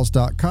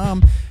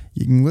OutsideTheWalls.com.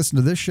 You can listen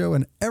to this show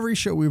and every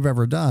show we've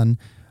ever done.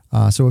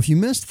 So if you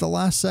missed the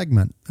last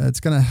segment, it's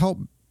going to help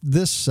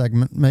this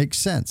segment make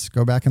sense.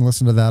 Go back and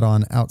listen to that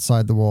on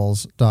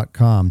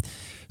OutsideTheWalls.com.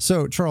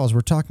 So, Charles, we're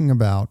talking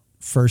about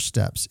first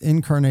steps,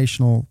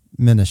 incarnational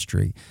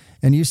ministry.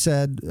 And you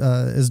said,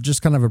 as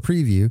just kind of a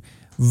preview,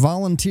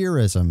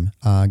 volunteerism,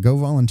 go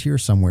volunteer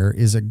somewhere,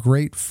 is a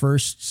great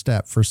first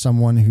step for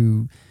someone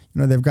who,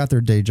 they've got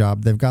their day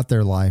job, they've got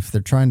their life,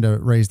 they're trying to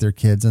raise their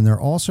kids, and they're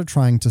also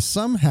trying to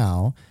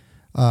somehow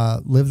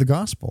live the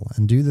gospel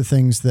and do the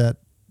things that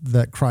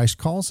Christ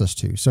calls us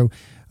to. So,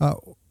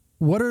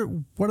 what are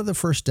the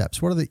first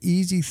steps? What are the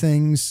easy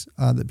things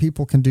that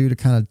people can do to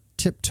kind of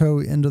tiptoe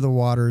into the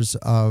waters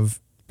of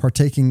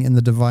partaking in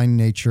the divine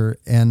nature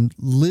and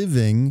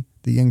living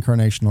the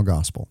incarnational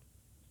gospel?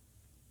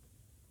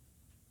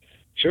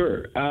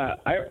 Sure.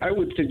 I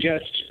would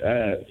suggest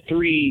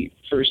 3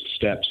 first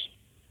steps.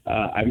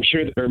 I'm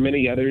sure there are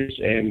many others,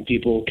 and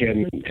people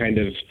can kind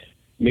of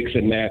mix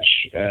and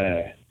match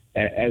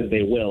as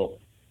they will.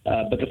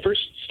 But the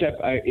first step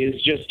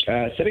is just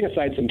setting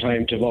aside some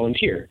time to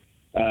volunteer.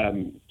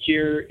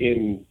 Here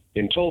in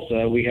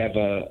Tulsa, we have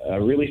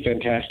a really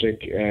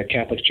fantastic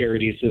Catholic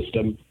charity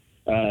system.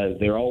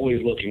 They're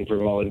always looking for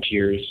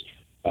volunteers.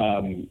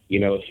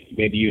 If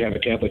maybe you have a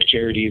Catholic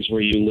Charities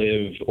where you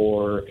live,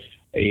 or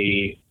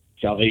a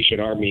Salvation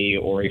Army,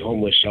 or a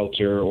homeless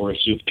shelter, or a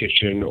soup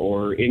kitchen,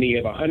 or any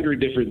of 100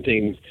 different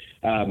things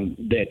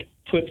that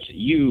puts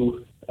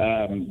you,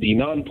 the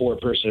non-poor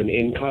person,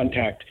 in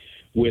contact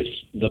with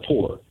the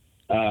poor.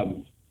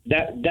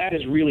 That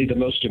is really the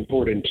most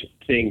important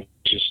thing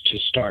to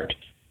start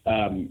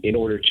in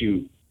order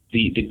to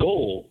the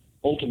goal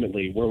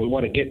ultimately where we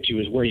want to get to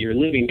is where you're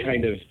living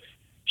kind of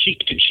cheek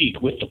to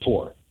cheek with the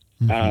poor.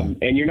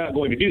 And you're not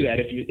going to do that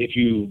if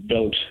you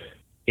don't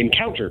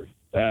encounter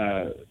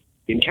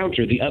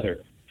the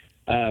other.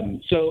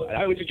 So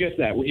I would suggest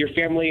that with your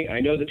family. I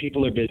know that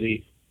people are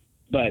busy,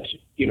 but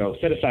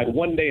set aside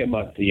one day a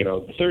month. The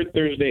third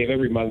Thursday of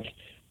every month,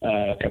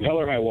 come hell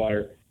or high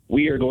water,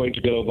 we are going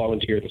to go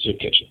volunteer at the soup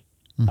kitchen.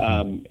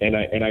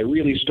 And I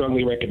really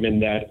strongly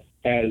recommend that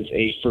as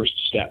a first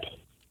step.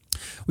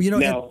 Well,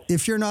 now,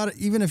 if you're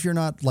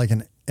not like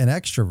an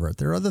extrovert,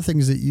 there are other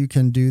things that you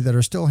can do that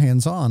are still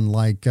hands-on,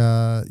 like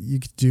you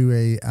could do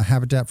a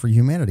Habitat for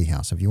Humanity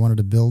house if you wanted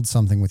to build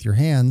something with your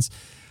hands,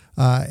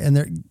 and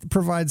there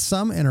provides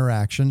some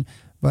interaction.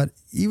 But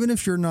even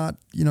if you're not,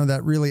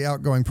 that really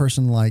outgoing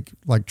person like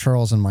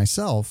Charles and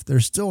myself,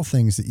 there's still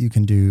things that you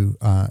can do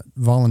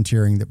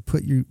volunteering that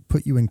put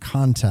you in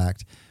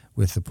contact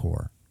with the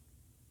poor.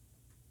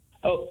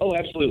 Oh,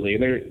 absolutely.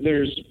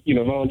 There's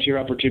volunteer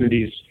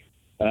opportunities,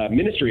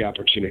 ministry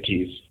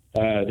opportunities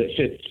that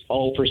fit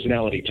all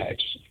personality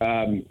types.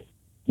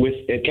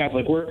 At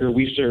Catholic Worker,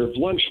 we serve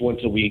lunch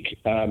once a week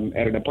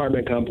at an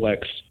apartment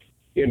complex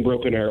in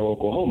Broken Arrow,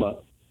 Oklahoma.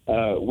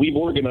 We've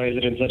organized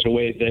it in such a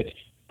way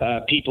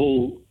that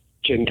people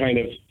can kind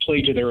of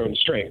play to their own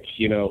strengths.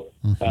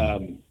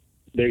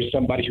 There's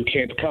somebody who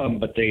can't come,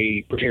 but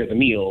they prepare the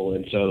meal,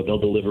 and so they'll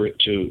deliver it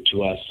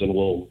to us, and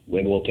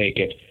we'll take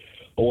it.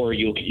 Or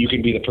you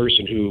can be the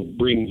person who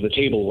brings the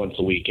table once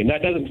a week, and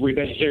that doesn't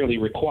necessarily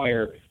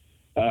require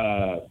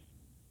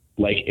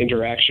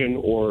interaction,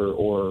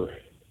 or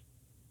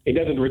it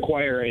doesn't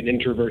require an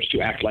introvert to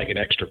act like an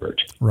extrovert.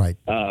 Right.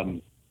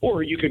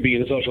 Or you could be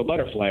the social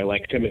butterfly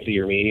like Timothy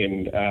or me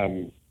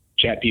and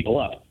chat people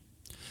up.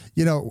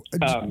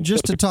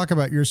 Just to talk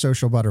about your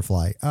social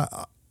butterfly,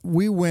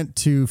 we went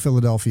to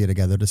Philadelphia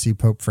together to see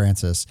Pope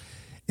Francis,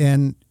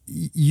 and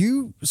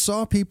you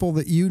saw people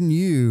that you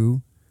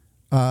knew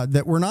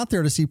that were not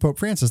there to see Pope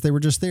Francis. They were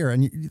just there,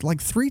 and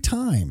like 3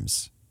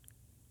 times,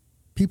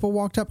 people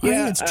walked up.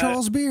 Yeah, hey, it's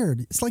Charles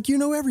Beard. It's like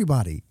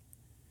everybody.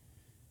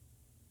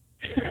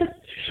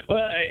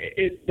 Well,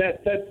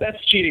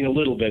 that's cheating a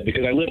little bit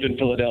because I lived in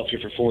Philadelphia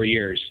for 4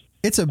 years.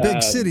 It's a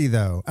big city,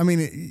 though. I mean,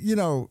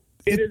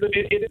 It is a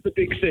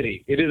big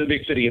city. It is a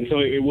big city, and so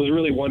it was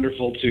really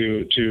wonderful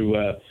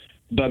to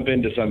bump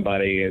into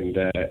somebody and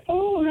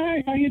oh,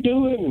 hi, how you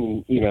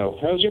doing? And,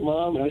 how's your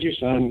mom? How's your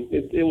son?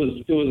 It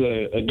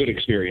was a good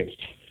experience.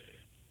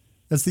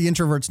 That's the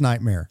introvert's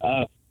nightmare.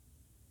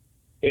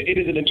 It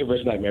is an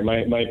introvert's nightmare.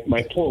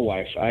 My poor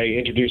wife. I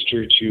introduced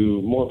her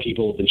to more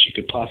people than she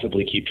could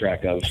possibly keep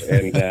track of,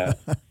 and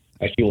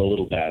I feel a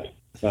little bad.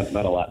 Not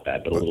a lot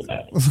bad, but a little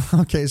bad.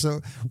 Okay,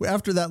 so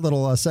after that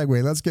little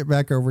segue, let's get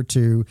back over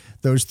to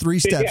those 3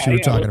 steps you were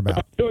talking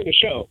about. Doing a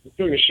show.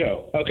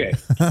 Okay.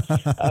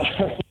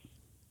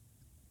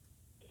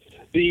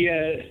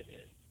 The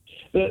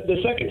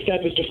second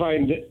step is to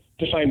find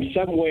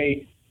some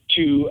way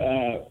to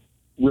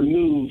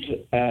remove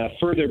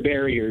further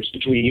barriers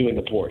between you and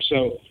the poor.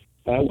 So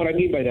what I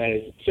mean by that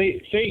is,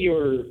 say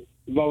you're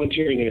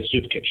volunteering in a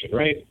soup kitchen,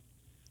 right?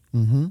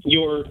 Mm-hmm.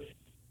 You're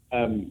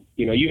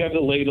you have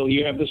the ladle,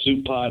 you have the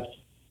soup pot.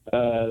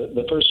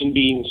 The person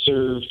being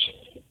served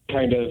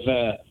kind of,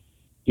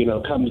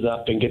 comes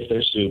up and gets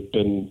their soup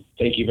and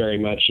thank you very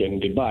much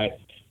and goodbye.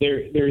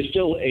 There is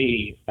still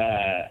a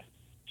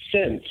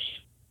sense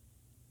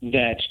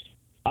that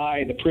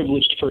I, the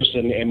privileged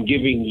person, am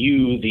giving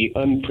you, the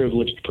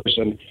unprivileged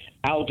person,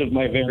 out of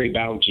my very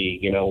bounty.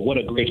 What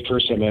a great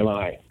person am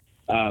I.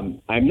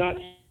 I'm not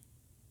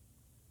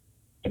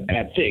a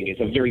bad thing.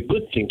 It's a very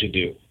good thing to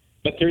do.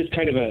 But there's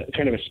kind of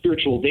a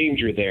spiritual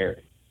danger there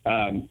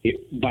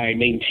by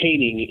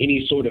maintaining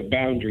any sort of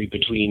boundary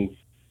between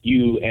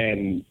you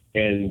and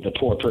the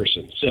poor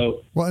person.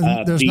 So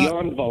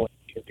beyond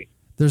volunteering.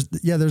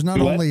 There's not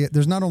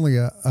only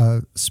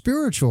a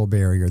spiritual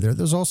barrier there.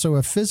 There's also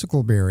a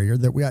physical barrier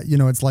that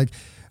it's like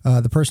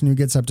the person who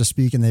gets up to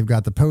speak and they've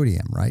got the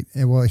podium, right?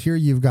 And well, here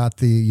you've got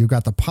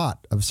the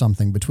pot of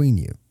something between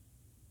you.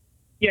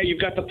 Yeah,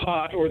 you've got the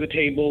pot or the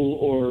table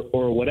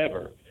or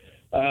whatever.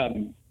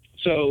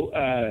 So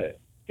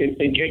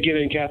again,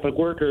 in Catholic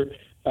Worker,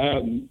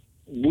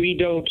 we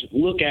don't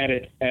look at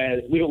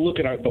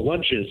the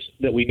lunches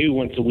that we do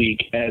once a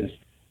week as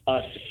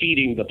us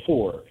feeding the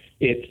poor.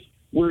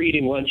 We're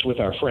eating lunch with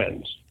our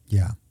friends.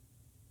 Yeah.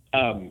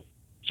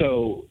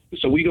 So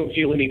we don't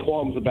feel any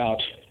qualms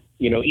about,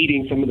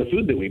 eating some of the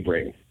food that we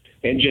bring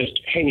and just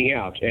hanging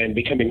out and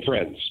becoming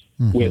friends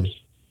with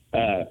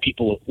the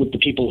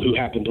people who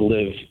happen to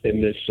live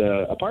in this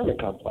apartment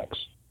complex.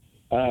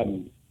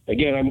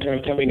 Again, I'm kind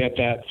of coming at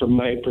that from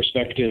my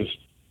perspective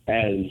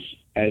as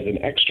an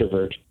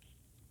extrovert.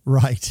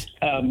 Right.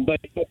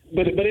 But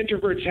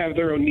introverts have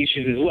their own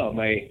niches as well.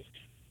 My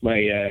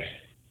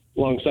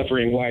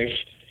long-suffering wife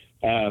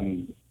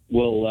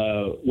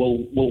will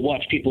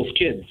watch people's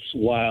kids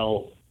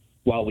while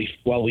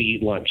we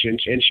eat lunch,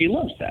 and she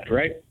loves that,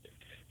 right?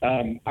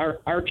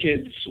 Our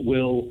kids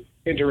will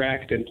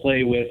interact and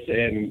play with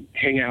and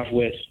hang out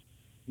with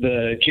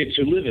the kids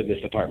who live in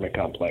this apartment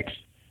complex.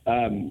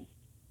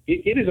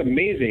 It is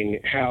amazing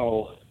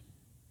how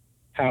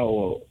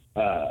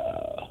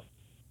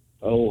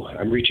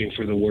I'm reaching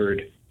for the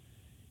word,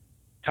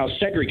 how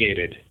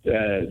segregated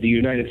the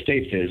United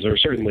States is, or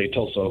certainly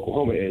Tulsa,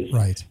 Oklahoma is.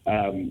 Right.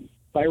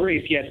 By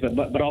race, yes,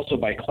 but also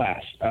by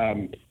class.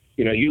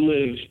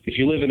 If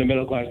you live in a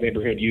middle-class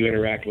neighborhood, you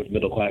interact with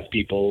middle-class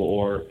people,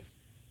 or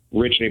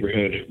rich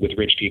neighborhood with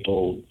rich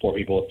people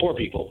with poor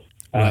people.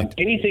 Right.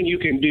 Anything you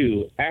can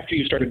do after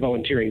you started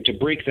volunteering to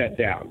break that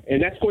down,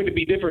 and that's going to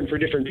be different for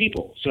different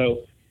people.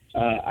 So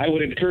I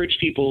would encourage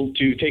people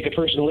to take a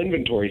personal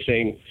inventory,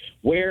 saying,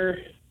 where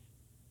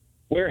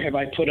have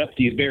I put up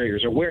these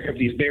barriers, or where have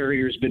these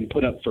barriers been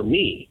put up for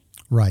me?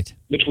 Right.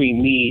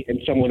 Between me and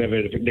someone of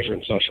a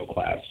different social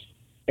class,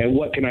 and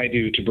what can I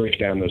do to break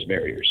down those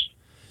barriers?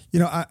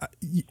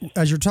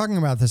 As you're talking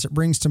about this, it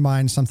brings to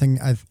mind something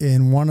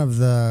in one of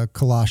the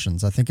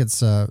Colossians. I think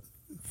it's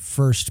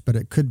first, but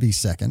it could be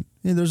second.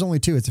 There's only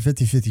two. It's a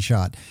 50-50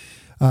 shot.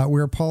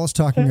 Where Paul is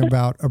talking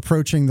about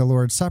approaching the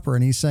Lord's Supper,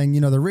 and he's saying,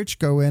 the rich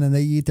go in and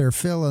they eat their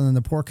fill, and then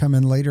the poor come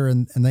in later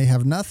and they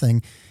have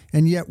nothing,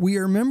 and yet we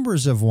are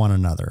members of one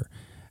another.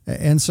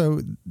 And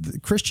so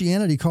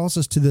Christianity calls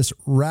us to this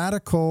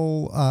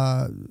radical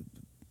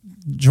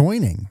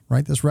joining,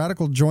 right? This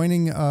radical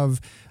joining of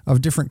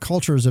different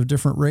cultures, of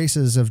different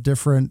races, of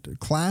different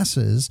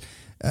classes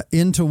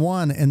into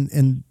one,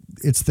 and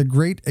it's the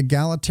great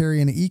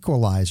egalitarian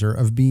equalizer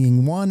of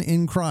being one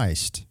in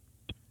Christ.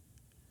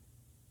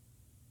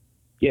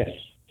 Yes.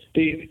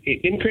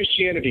 In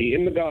Christianity,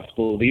 in the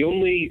gospel, the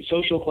only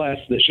social class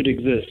that should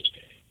exist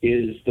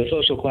is the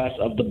social class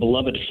of the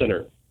beloved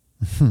sinner.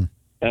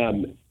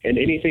 And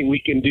anything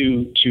we can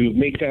do to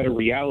make that a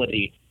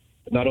reality,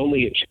 not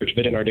only at church,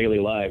 but in our daily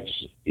lives,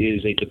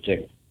 is a good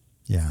thing.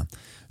 Yeah.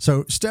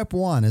 So step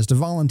one is to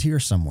volunteer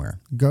somewhere.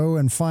 Go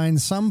and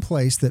find some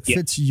place that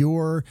fits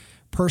your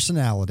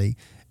personality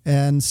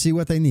and see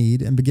what they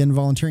need and begin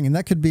volunteering. And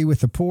that could be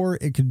with the poor.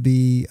 It could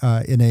be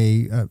in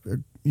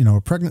a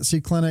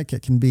pregnancy clinic.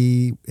 It can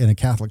be in a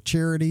Catholic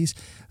charities.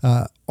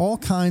 All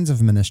kinds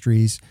of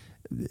ministries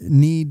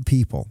need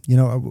people.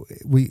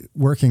 We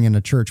working in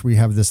a church, we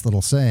have this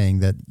little saying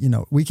that,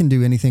 we can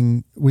do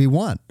anything we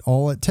want.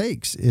 All it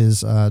takes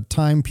is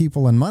time,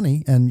 people, and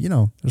money. And,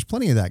 there's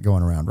plenty of that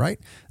going around, right?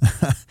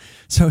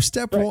 So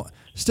step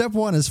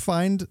one is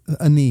find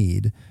a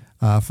need,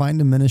 find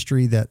a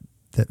ministry that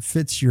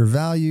fits your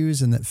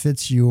values and that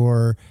fits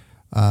your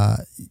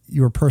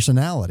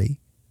personality,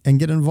 and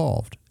get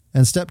involved.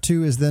 And step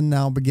two is then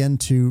now begin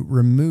to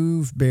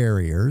remove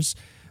barriers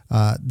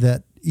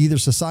that either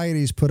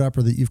society's put up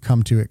or that you've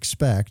come to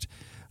expect.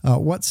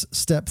 What's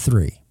step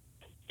three?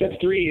 Step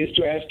three is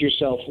to ask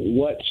yourself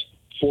what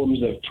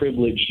forms of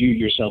privilege you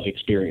yourself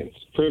experience.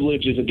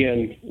 Privilege is,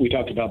 again, we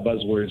talked about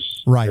buzzwords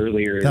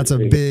earlier. That's a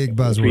big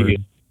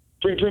buzzword.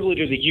 Privilege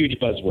is a huge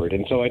buzzword,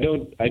 and so I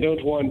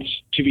don't want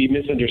to be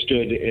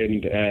misunderstood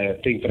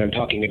and think that I'm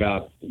talking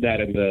about that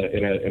in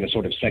a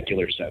sort of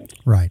secular sense.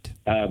 Right.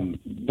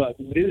 But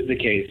what is the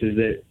case is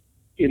that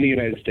in the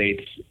United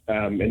States,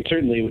 and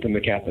certainly within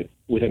the Catholic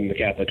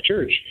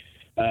Church,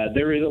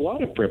 there is a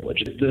lot of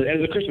privilege. As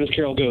the Christmas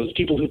Carol goes,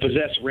 people who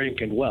possess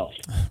rank and wealth.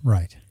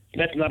 Right.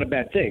 That's not a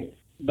bad thing.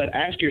 But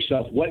ask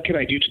yourself, what can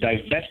I do to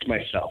divest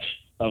myself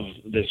of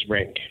this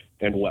rank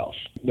and wealth?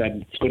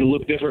 That's going to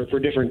look different for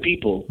different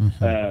people.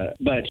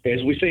 But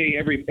as we say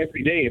every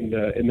day in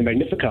the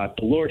Magnificat,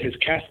 the Lord has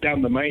cast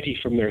down the mighty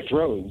from their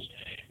thrones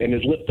and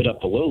has lifted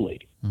up the lowly.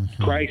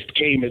 Christ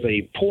came as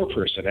a poor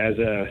person,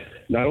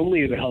 not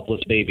only as a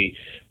helpless baby,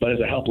 but as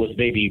a helpless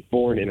baby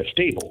born in a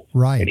stable.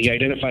 Right. And he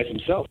identifies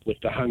himself with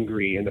the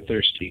hungry and the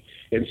thirsty.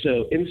 And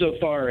so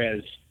insofar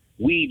as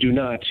we do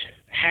not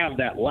have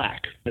that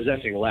lack,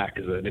 possessing lack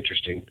is an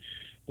interesting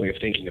way of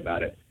thinking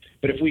about it.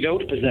 But if we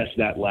don't possess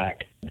that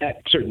lack,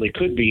 that certainly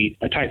could be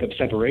a type of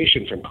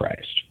separation from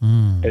Christ.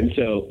 And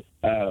so,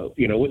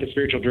 with a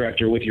spiritual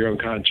director, with your own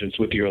conscience,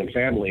 with your own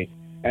family,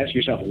 ask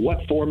yourself,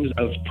 what forms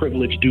of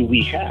privilege do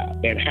we have,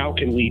 and how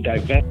can we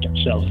divest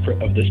ourselves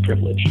of this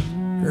privilege?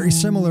 Very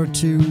similar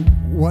to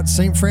what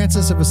St.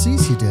 Francis of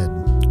Assisi did,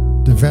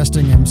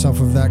 divesting himself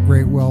of that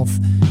great wealth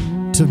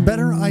to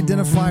better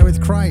identify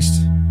with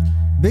Christ.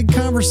 Big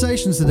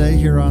conversations today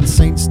here on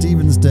St.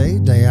 Stephen's Day,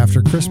 day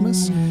after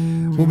Christmas.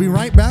 We'll be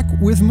right back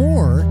with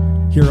more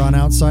here on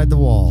Outside the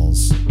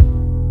Walls.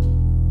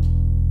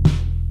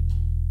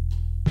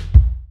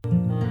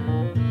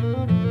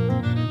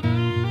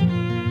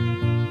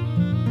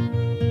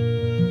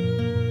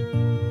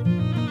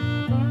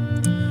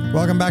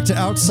 Welcome back to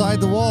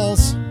Outside the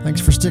Walls. Thanks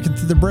for sticking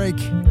through the break.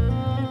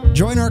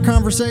 Join our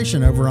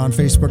conversation over on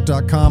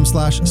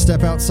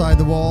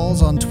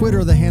Facebook.com/StepOutsideTheWalls. On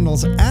Twitter, the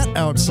handle's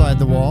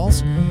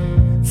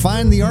 @OutsideTheWalls.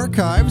 Find the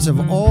archives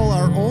of all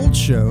our old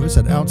shows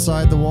at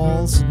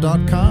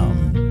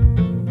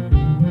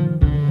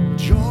OutsideTheWalls.com.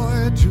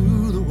 Joy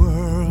to the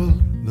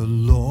world, the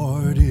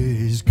Lord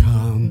is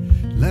come.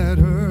 Let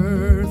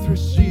earth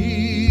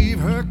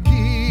receive her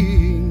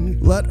King.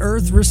 Let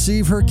earth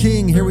receive her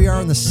King. Here we are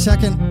on the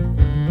second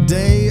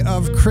day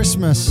of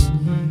Christmas.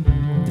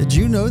 Did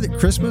you know that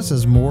Christmas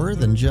is more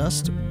than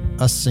just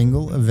a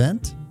single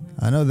event?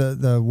 I know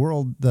the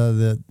world,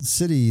 the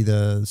city,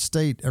 the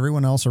state,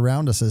 everyone else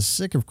around us is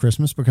sick of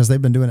Christmas because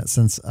they've been doing it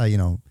since,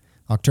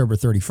 October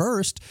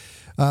 31st.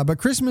 But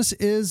Christmas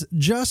is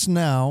just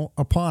now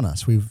upon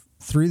us. We've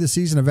through the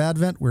season of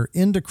Advent. We're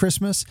into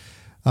Christmas.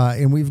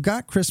 And we've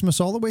got Christmas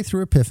all the way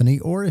through Epiphany,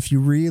 or if you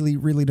really,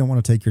 really don't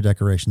want to take your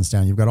decorations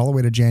down, you've got all the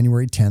way to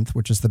January 10th,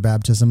 which is the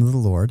baptism of the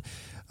Lord,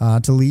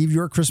 to leave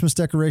your Christmas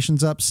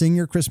decorations up, sing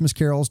your Christmas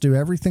carols, do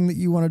everything that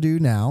you want to do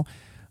now,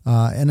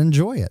 and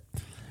enjoy it.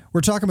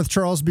 We're talking with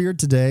Charles Beard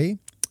today,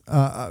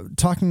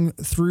 talking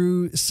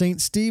through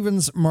St.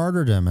 Stephen's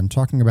martyrdom and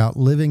talking about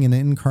living in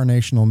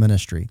incarnational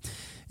ministry.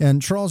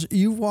 And Charles,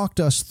 you've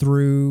walked us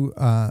through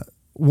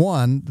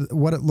one,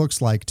 what it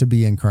looks like to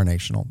be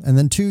incarnational. And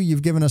then two,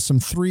 you've given us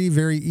three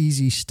very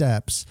easy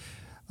steps,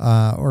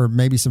 or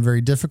maybe some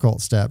very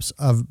difficult steps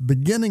of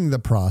beginning the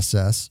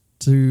process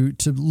to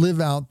live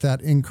out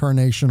that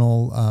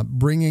incarnational,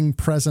 bringing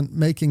present,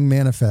 making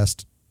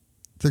manifest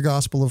the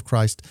gospel of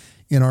Christ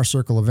in our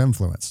circle of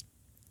influence.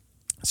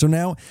 So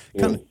now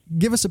kind of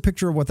give us a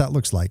picture of what that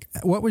looks like.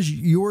 What was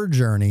your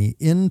journey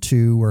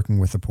into working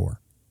with the poor?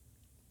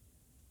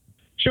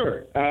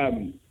 Sure.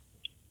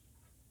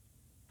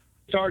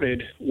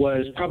 Started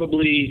was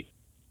probably,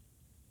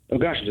 was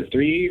it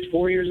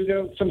 3-4 years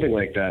ago? Something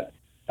like that.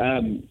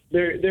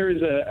 There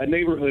is a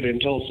neighborhood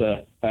in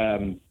Tulsa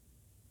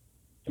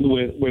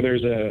where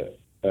there's a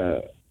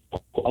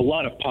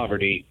lot of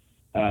poverty,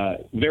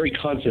 very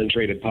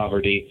concentrated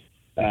poverty,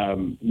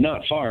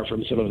 not far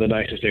from some of the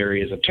nicest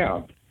areas of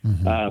town.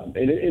 Mm-hmm.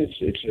 And it's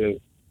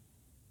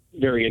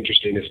very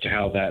interesting as to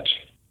how that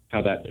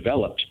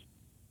developed.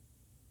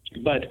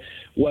 But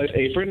what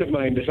a friend of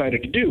mine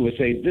decided to do was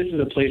say, this is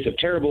a place of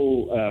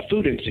terrible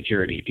food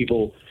insecurity.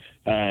 People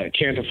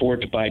can't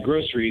afford to buy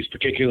groceries,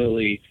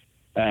 particularly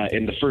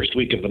in the first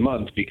week of the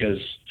month, because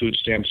food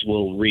stamps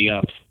will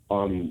re-up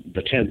on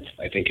the 10th,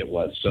 I think it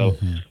was. So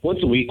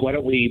once a week, why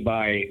don't we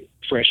buy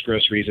fresh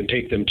groceries and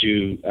take them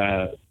to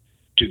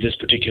this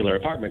particular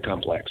apartment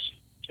complex?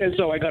 And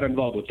so I got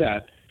involved with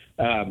that.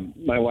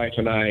 My wife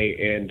and I,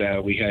 and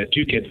we had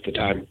 2 kids at the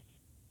time.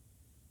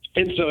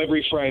 And so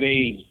every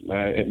Friday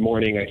at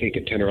morning, I think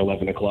at 10 or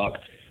 11 o'clock,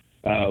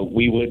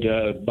 we would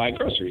buy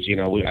groceries.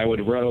 I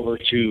would run over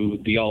to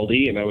the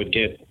Aldi and I would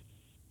get,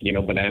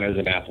 bananas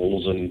and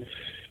apples and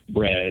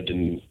bread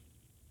and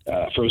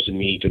frozen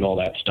meat and all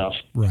that stuff.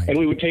 Right. And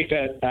we would take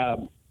that.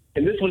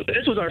 And this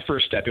was our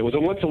first step. It was a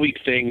once a week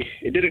thing.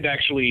 It didn't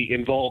actually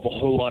involve a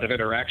whole lot of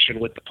interaction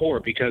with the poor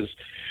because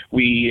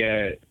we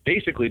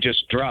basically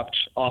just dropped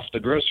off the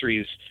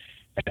groceries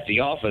at the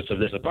office of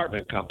this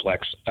apartment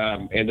complex,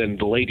 and then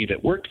the lady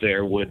that worked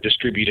there would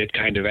distribute it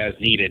kind of as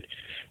needed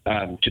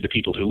to the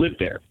people who lived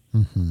there.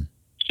 Mm-hmm.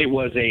 It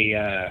was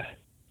a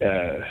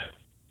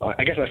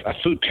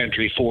food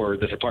pantry for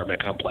this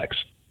apartment complex,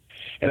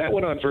 and that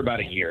went on for about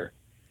a year.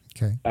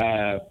 Okay.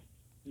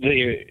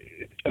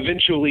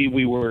 Eventually,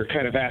 we were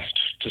kind of asked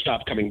to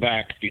stop coming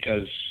back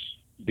because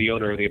the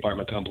owner of the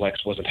apartment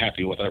complex wasn't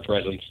happy with our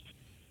presence.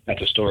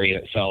 That's a story in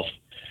itself,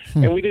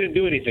 and we didn't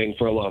do anything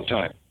for a long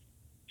time.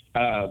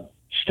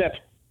 Step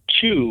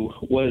 2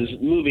 was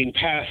moving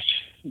past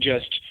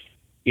just,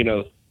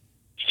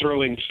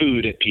 throwing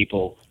food at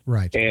people,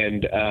 right,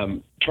 and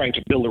trying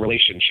to build a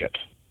relationship.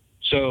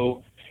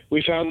 So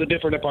we found the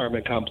different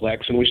apartment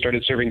complex and we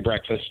started serving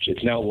breakfast.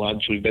 It's now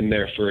lunch. We've been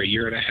there for a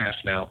year and a half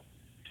now.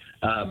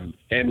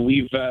 And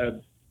we've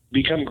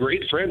become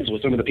great friends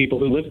with some of the people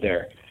who live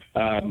there.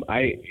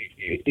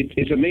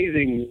 It's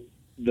amazing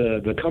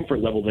the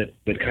comfort level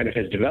that kind of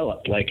has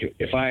developed. Like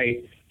if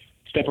I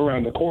step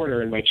around the corner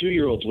and my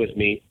 2-year-old's with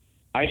me,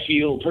 I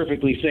feel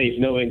perfectly safe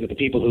knowing that the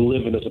people who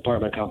live in this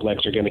apartment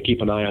complex are going to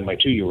keep an eye on my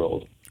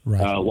 2-year-old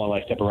while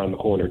I step around the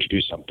corner to do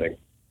something.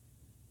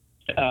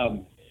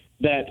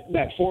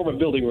 That form of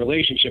building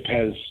relationship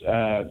has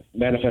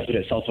manifested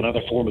itself in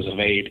other forms of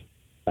aid.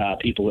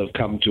 People have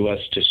come to us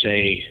to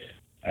say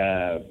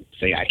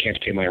I can't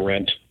pay my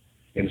rent,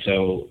 and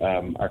so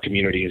our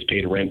community has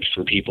paid rent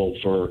for people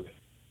for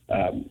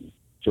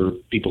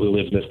people who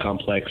live in this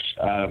complex.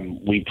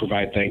 We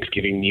provide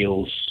Thanksgiving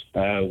meals.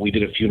 We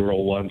did a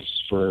funeral once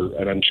for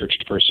an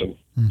unchurched person.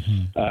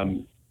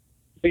 Mm-hmm.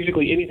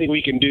 Basically, anything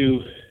we can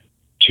do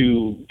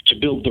to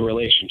build the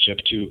relationship,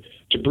 to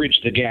bridge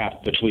the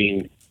gap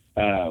between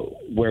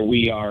where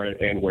we are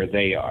and where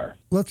they are.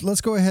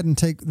 Let's go ahead and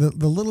take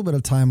the little bit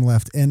of time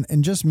left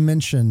and just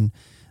mention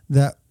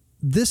that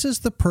this is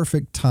the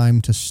perfect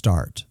time to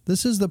start.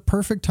 This is the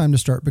perfect time to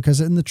start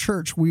because in the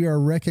church, we are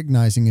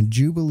recognizing a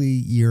Jubilee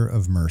year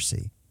of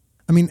mercy.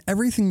 I mean,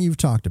 everything you've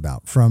talked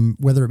about, from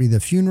whether it be the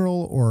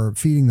funeral or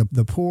feeding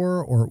the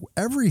poor or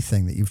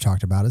everything that you've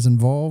talked about is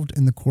involved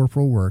in the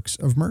corporal works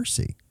of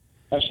mercy.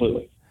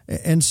 Absolutely.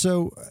 And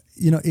so,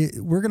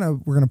 we're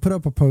gonna put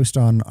up a post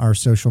on our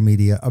social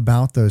media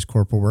about those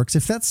corporal works.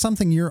 If that's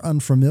something you're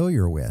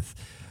unfamiliar with,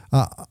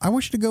 I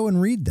want you to go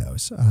and read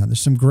those. There's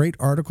some great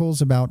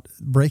articles about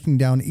breaking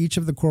down each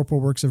of the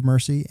corporal works of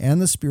mercy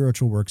and the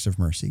spiritual works of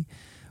mercy.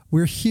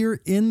 We're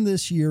here in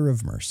this year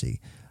of mercy,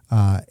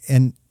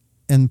 and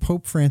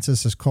Pope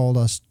Francis has called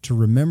us to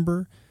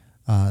remember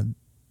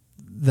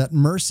that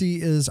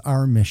mercy is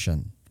our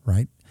mission,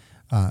 right?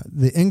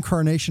 The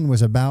Incarnation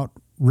was about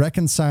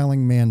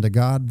reconciling man to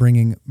God,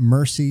 bringing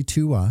mercy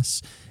to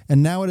us.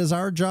 And now it is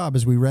our job,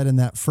 as we read in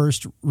that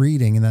first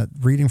reading, in that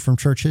reading from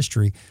church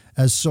history,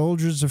 as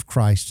soldiers of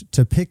Christ,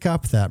 to pick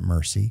up that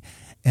mercy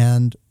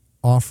and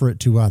offer it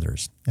to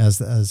others.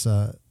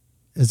 The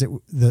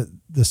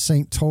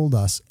saint told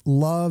us,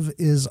 love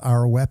is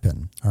our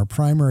weapon, our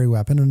primary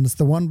weapon, and it's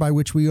the one by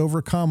which we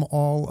overcome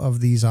all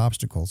of these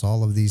obstacles,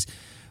 all of these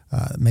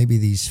maybe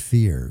these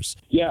fears.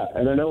 Yeah,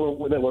 and I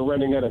know that we're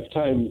running out of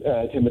time,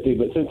 Timothy,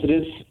 but since it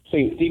is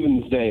St.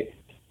 Stephen's Day,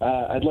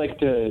 I'd like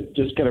to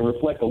just kind of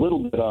reflect a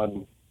little bit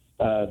on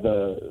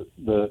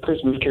the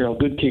Christmas carol,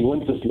 Good King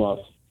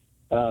Wenceslas,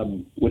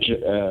 which,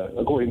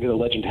 according to the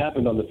legend,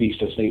 happened on the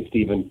feast of St.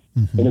 Stephen.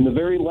 Mm-hmm. And in the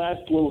very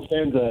last little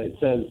stanza, it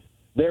says,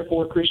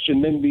 "Therefore,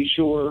 Christian men, be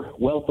sure,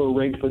 wealth or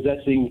rank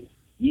possessing,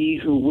 ye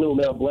who will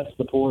now bless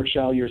the poor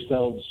shall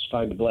yourselves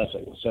find a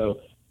blessing." So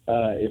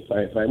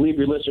if I leave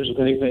your listeners with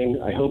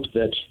anything, I hope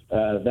that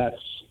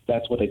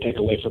that's what they take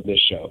away from this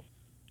show.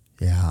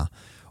 Yeah.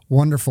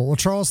 Wonderful. Well,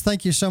 Charles,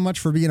 thank you so much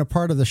for being a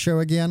part of the show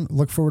again.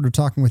 Look forward to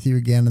talking with you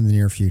again in the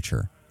near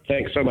future.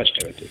 Thanks so much,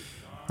 Timothy.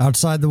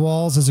 Outside the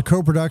Walls is a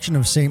co-production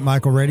of St.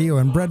 Michael Radio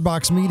and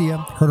Breadbox Media,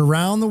 heard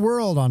around the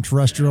world on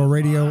terrestrial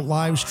radio,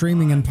 live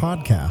streaming, and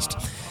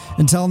podcast.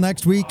 Until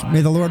next week, may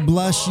the Lord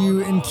bless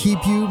you and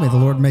keep you. May the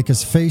Lord make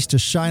his face to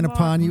shine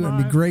upon you and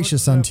be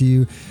gracious unto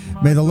you.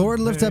 May the Lord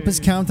lift up his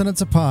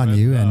countenance upon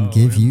you and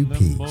give you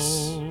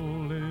peace.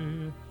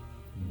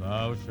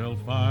 Thou shalt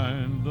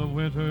find the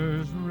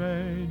winter's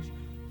rage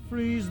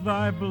freeze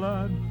thy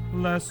blood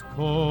less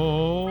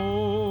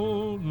coldly.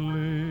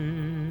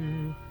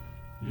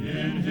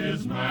 In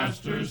his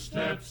master's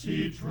steps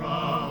he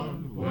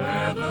trod,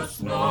 where the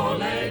snow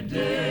lay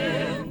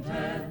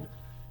dinted.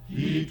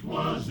 Heat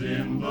was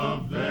in the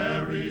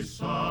very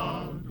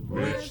sod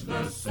which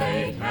the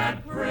saint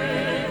had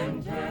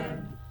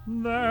printed.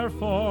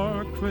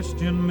 Therefore,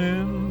 Christian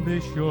men, be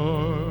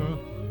sure,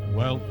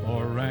 wealth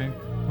or rank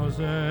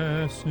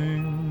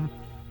possessing,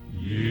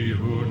 ye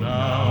who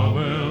now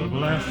will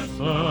bless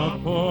the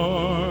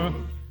poor,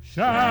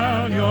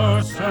 shall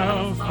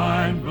yourselves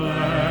find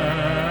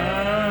blessing.